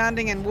sitting and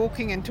standing and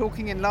walking and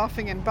talking and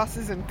laughing in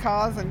buses and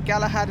cars, and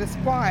Galahad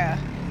Esquire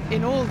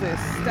in all this,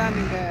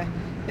 standing there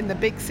in the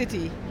big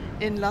city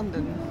in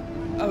London.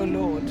 Oh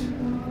Lord.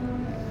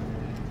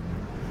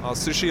 Oh,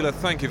 Sushila,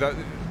 thank you.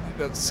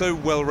 That's so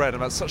well read,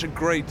 and that's such a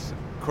great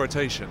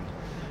quotation.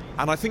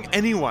 And I think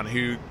anyone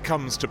who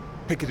comes to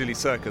Piccadilly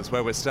Circus,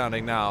 where we're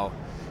standing now,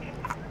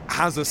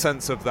 has a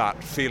sense of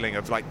that feeling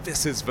of like,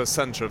 this is the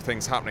centre of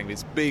things happening,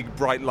 these big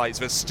bright lights.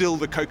 There's still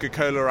the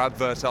Coca-Cola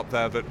advert up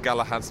there that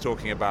Galahad's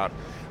talking about.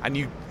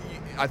 And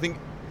I think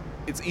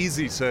it's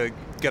easy to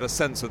get a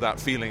sense of that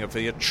feeling of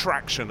the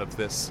attraction of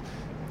this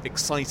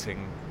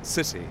exciting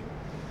city.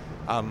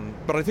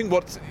 But I think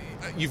what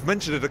you've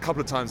mentioned it a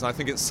couple of times, and I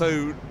think it's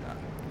so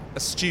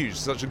astute,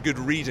 such a good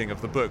reading of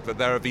the book, that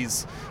there are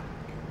these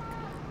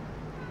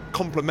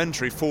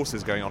complementary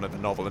forces going on in the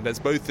novel, and there's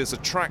both this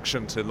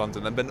attraction to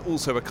London and then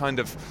also a kind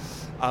of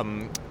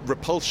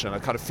repulsion, a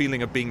kind of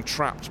feeling of being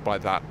trapped by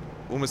that,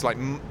 almost like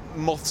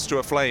moths to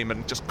a flame,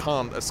 and just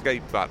can't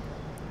escape that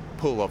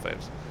pull of it.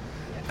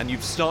 And you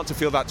start to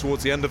feel that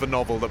towards the end of the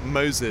novel, that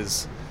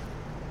Moses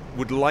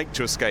would like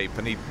to escape,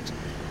 and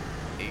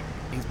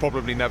he's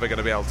probably never going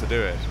to be able to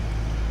do it.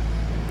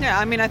 Yeah,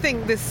 I mean, I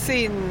think this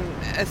scene,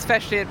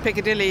 especially at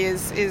Piccadilly,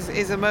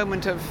 is a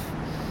moment of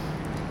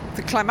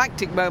the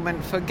climactic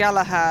moment for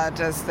Galahad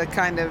as the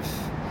kind of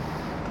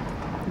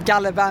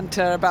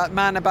gallivanter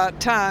man about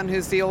town,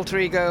 who's the alter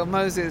ego of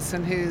Moses,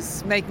 and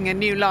who's making a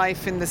new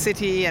life in the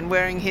city and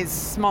wearing his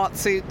smart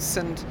suits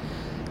and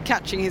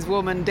catching his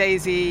woman,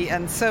 Daisy,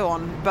 and so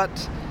on.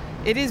 But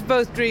it is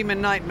both dream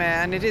and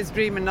nightmare, and it is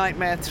dream and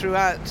nightmare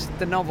throughout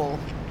the novel.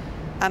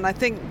 And I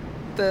think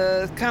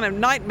the kind of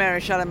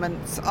nightmarish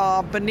elements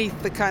are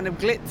beneath the kind of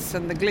glitz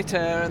and the glitter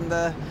and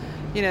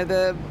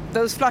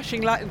those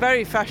flashing light,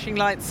 very flashing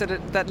lights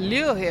that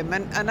lure him.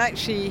 And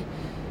actually,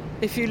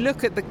 if you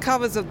look at the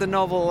covers of the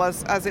novel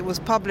as it was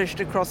published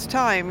across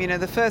time,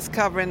 the first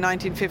cover in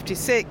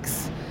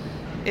 1956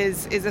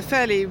 is a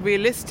fairly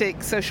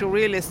realistic, social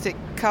realistic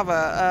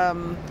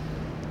cover.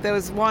 There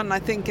was one, I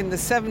think, in the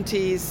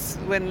 70s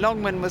when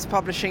Longman was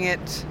publishing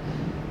it,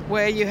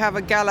 where you have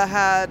a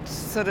Galahad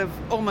sort of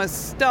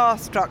almost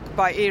starstruck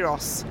by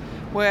Eros,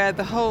 where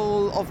the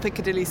whole of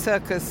Piccadilly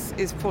Circus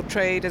is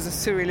portrayed as a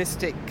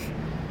surrealistic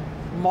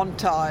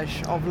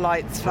montage of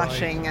lights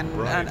flashing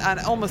and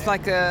almost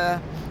like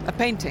a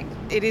painting.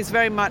 It is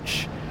very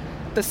much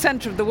the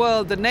centre of the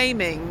world. The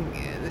naming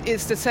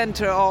is the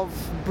centre of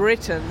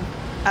Britain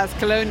as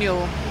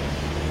colonial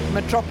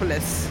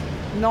metropolis,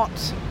 not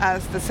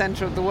as the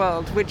centre of the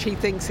world, which he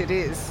thinks it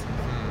is,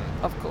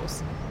 of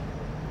course.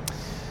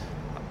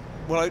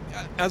 Well,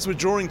 as we're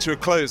drawing to a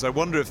close, I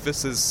wonder if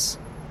this is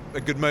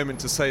a good moment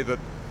to say that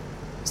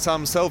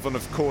Sam Selvon,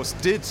 of course,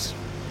 did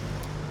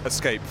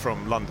escape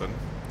from London,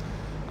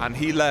 and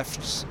he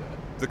left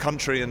the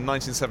country in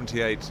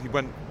 1978. He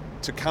went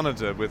to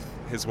Canada with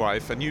his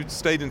wife, and you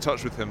stayed in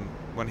touch with him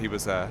when he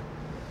was there.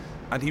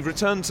 And he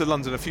returned to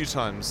London a few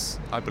times,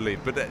 I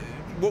believe. But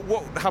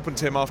what happened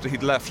to him after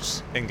he'd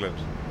left England?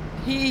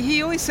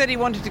 He always said he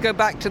wanted to go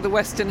back to the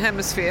Western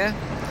Hemisphere.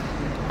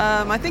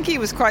 I think he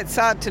was quite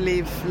sad to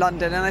leave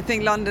London, and I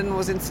think London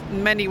was in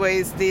many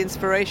ways the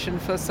inspiration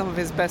for some of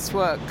his best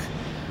work.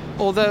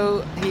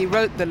 Although he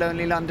wrote The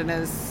Lonely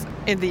Londoners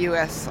in the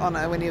US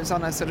when he was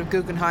on a sort of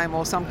Guggenheim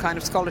or some kind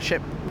of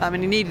scholarship. He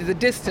needed the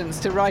distance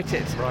to write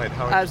it, right,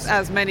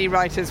 as many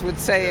writers would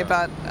say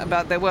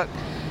about their work.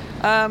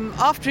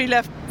 After he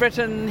left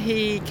Britain,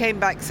 he came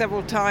back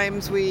several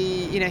times.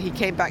 He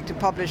came back to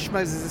publish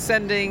Moses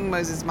Ascending,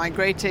 Moses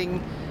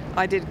Migrating.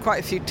 I did quite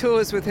a few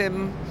tours with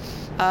him.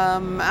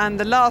 And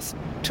the last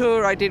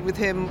tour I did with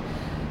him,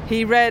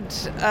 he read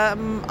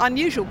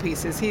unusual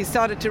pieces. He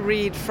started to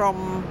read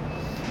from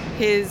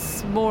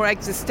his more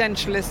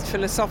existentialist,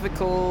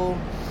 philosophical,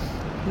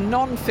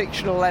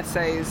 non-fictional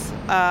essays,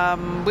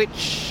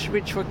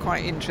 which were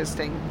quite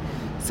interesting.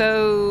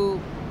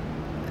 So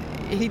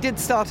he did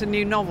start a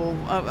new novel,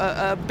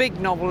 a big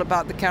novel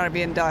about the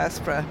Caribbean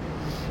diaspora.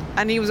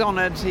 And he was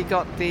honoured. He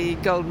got the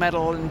gold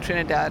medal in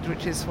Trinidad,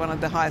 which is one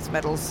of the highest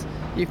medals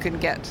you can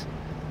get.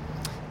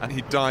 And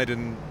he died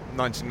in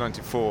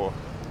 1994.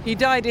 He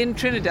died in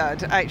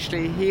Trinidad,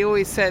 actually. He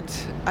always said,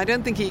 I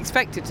don't think he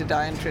expected to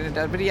die in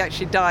Trinidad, but he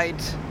actually died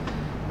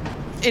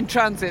in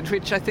transit,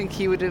 which I think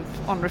he would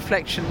have, on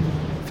reflection,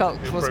 felt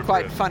was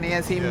quite funny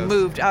as he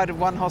moved out of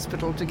one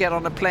hospital to get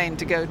on a plane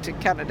to go to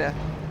Canada.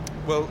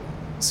 Well,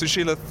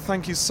 Sushila,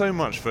 thank you so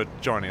much for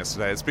joining us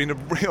today. It's been a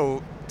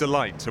real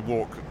delight to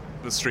walk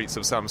the streets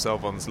of Sam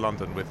Selvon's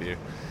London with you.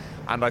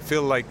 And I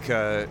feel like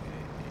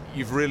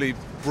you've really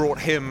brought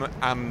him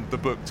and the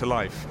book to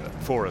life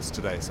for us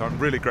today. So I'm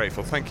really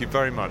grateful. Thank you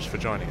very much for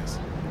joining us.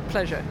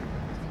 Pleasure.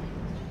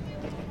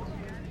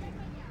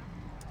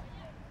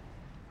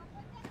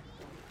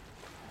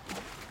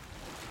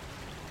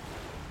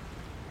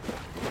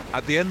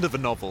 At the end of a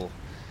novel,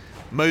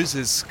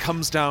 Moses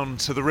comes down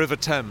to the River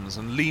Thames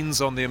and leans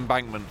on the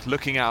embankment,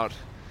 looking out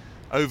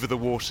over the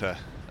water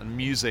and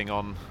musing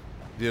on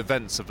the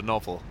events of the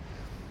novel.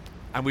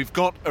 And we've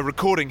got a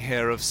recording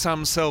here of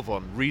Sam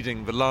Selvon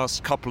reading the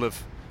last couple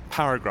of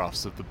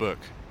paragraphs of the book.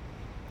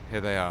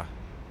 Here they are.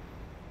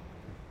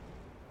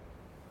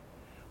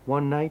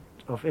 One night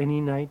of any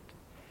night,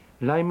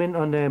 lying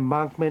on the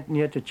embankment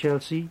near to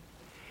Chelsea,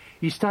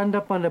 he stand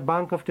up on the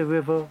bank of the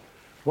river,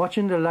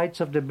 watching the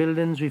lights of the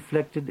buildings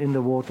reflected in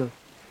the water,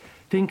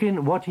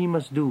 thinking what he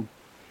must do,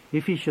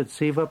 if he should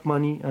save up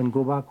money and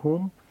go back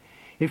home,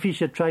 if he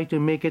should try to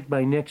make it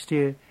by next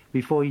year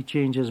before he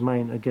change his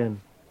mind again.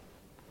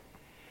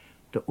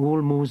 The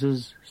old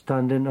Moses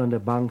standing on the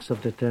banks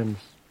of the Thames.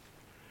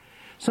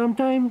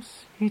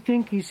 Sometimes he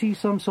think he sees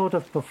some sort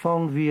of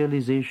profound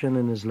realization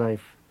in his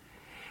life,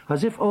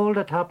 as if all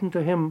that happened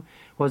to him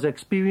was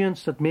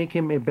experience that make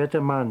him a better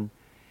man,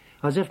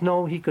 as if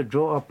now he could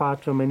draw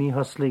apart from any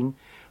hustling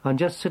and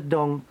just sit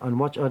down and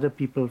watch other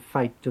people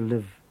fight to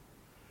live.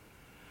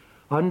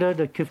 Under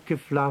the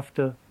kif-kif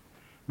laughter,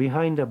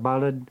 behind the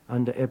ballad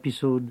and the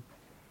episode,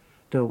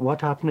 the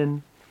what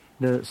happening,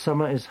 the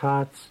summer is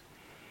hearts,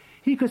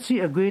 he could see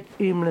a great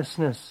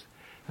aimlessness,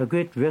 a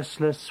great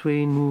restless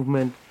swaying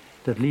movement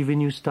that leaving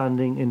you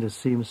standing in the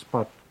same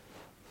spot.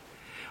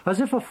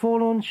 As if a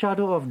forlorn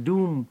shadow of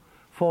doom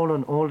fall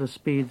on all the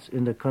spades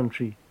in the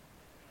country.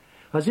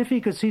 As if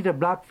he could see the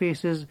black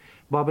faces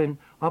bobbing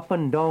up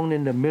and down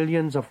in the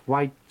millions of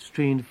white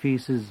strained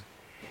faces,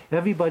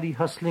 everybody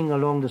hustling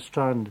along the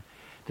strand,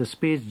 the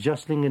spades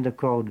jostling in the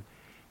crowd,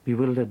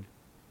 bewildered,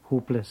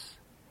 hopeless.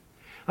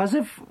 As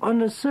if on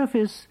the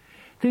surface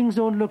things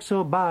don't look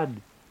so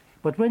bad,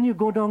 but when you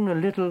go down a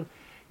little,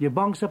 you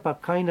bounce up a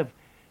kind of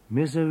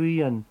misery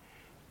and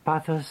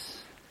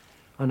pathos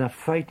and a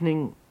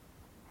frightening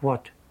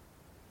what?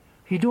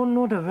 He don't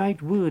know the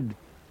right word,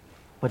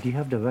 but he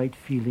have the right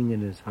feeling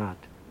in his heart.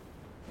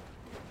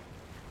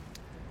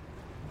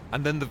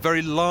 And then the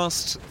very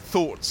last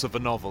thoughts of a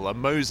novel are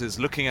Moses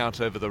looking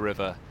out over the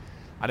river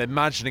and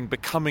imagining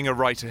becoming a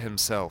writer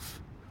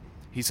himself.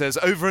 He says,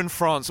 over in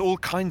France, all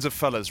kinds of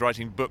fellas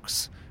writing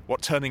books,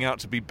 what turning out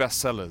to be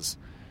bestsellers.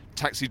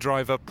 Taxi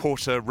driver,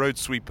 porter, road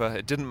sweeper,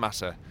 it didn't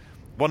matter.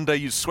 One day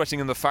you're sweating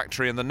in the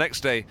factory and the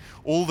next day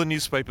all the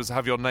newspapers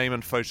have your name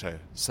and photo,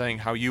 saying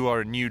how you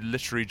are a new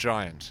literary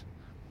giant.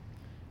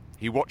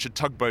 He watched a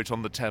tugboat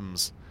on the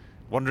Thames,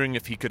 wondering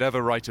if he could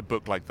ever write a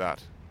book like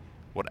that,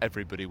 what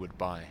everybody would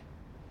buy.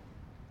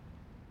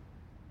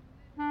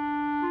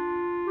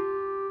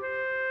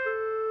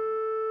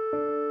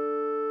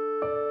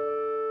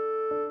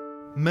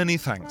 Many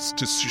thanks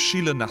to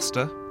Sushila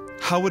Nasta,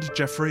 Howard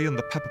Jeffrey and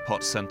the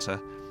Pepperpot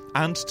Centre,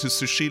 and to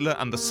Sushila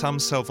and the Sam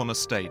Selvon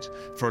Estate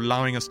for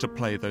allowing us to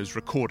play those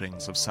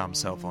recordings of Sam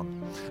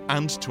Selvon,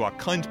 and to our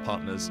kind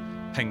partners,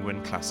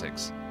 Penguin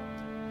Classics.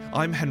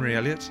 I'm Henry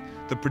Elliott,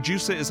 the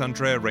producer is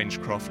Andrea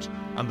Rangecroft,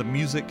 and the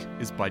music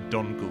is by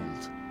Don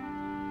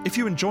Gould. If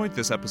you enjoyed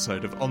this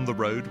episode of On the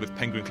Road with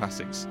Penguin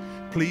Classics,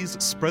 please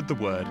spread the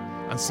word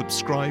and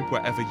subscribe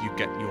wherever you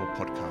get your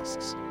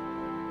podcasts.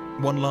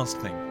 One last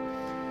thing.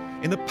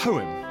 In a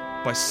poem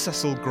by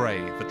Cecil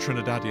Gray, the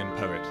Trinidadian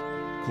poet,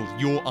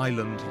 called Your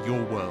Island,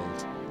 Your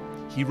World,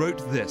 he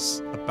wrote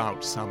this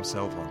about Sam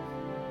Selvon.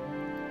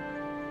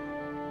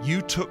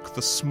 You took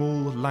the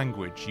small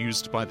language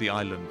used by the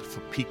island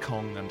for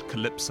pekong and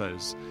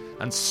calypsos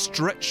and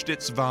stretched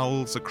its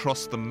vowels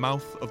across the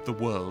mouth of the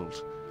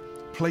world,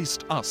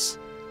 placed us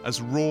as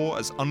raw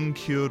as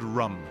uncured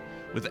rum,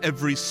 with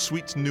every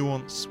sweet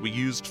nuance we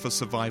used for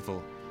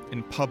survival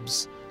in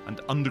pubs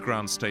and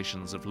underground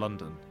stations of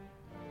London.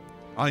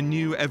 I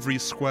knew every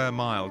square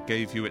mile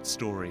gave you its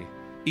story,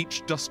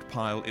 each dust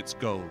pile its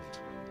gold.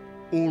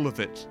 All of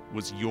it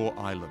was your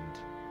island,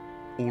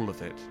 all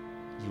of it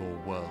your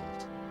world.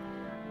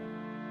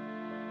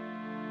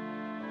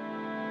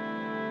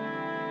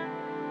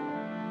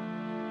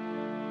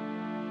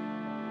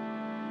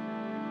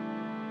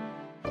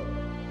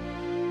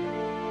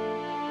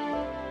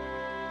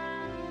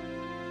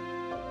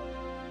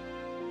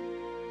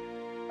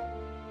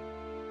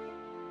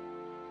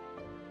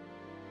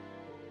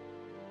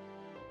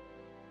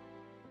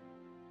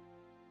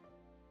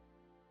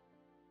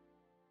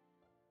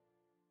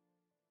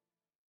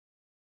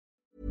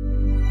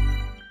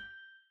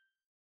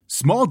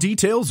 Small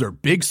details are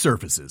big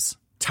surfaces.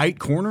 Tight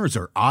corners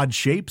are odd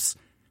shapes.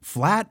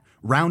 Flat,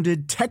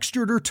 rounded,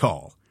 textured, or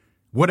tall.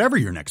 Whatever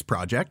your next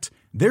project,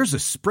 there's a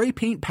spray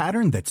paint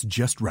pattern that's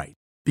just right.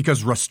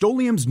 Because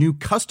Rust-Oleum's new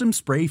Custom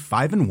Spray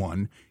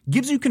 5-in-1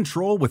 gives you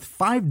control with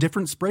 5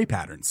 different spray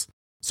patterns.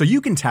 So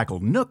you can tackle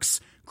nooks,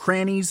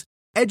 crannies,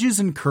 edges,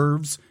 and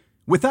curves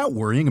without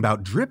worrying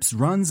about drips,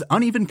 runs,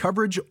 uneven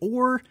coverage,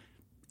 or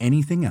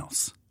anything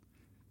else.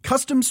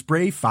 Custom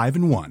Spray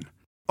 5-in-1.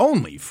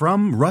 Only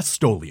from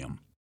Rust-Oleum.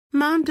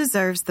 Mom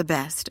deserves the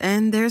best,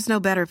 and there's no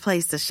better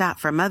place to shop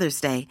for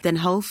Mother's Day than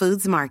Whole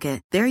Foods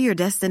Market. They're your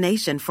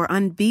destination for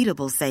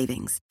unbeatable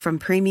savings, from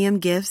premium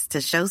gifts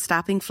to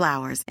show-stopping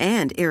flowers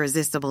and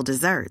irresistible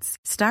desserts.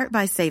 Start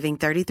by saving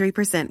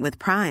 33% with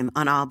Prime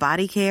on all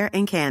body care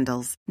and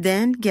candles.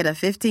 Then get a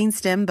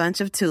 15-stem bunch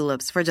of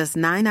tulips for just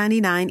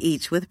 $9.99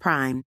 each with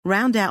Prime.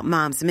 Round out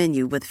Mom's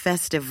menu with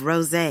festive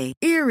rosé,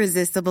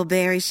 irresistible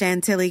berry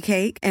chantilly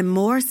cake, and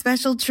more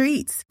special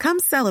treats. Come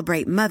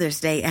celebrate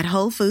Mother's Day at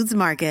Whole Foods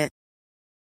Market.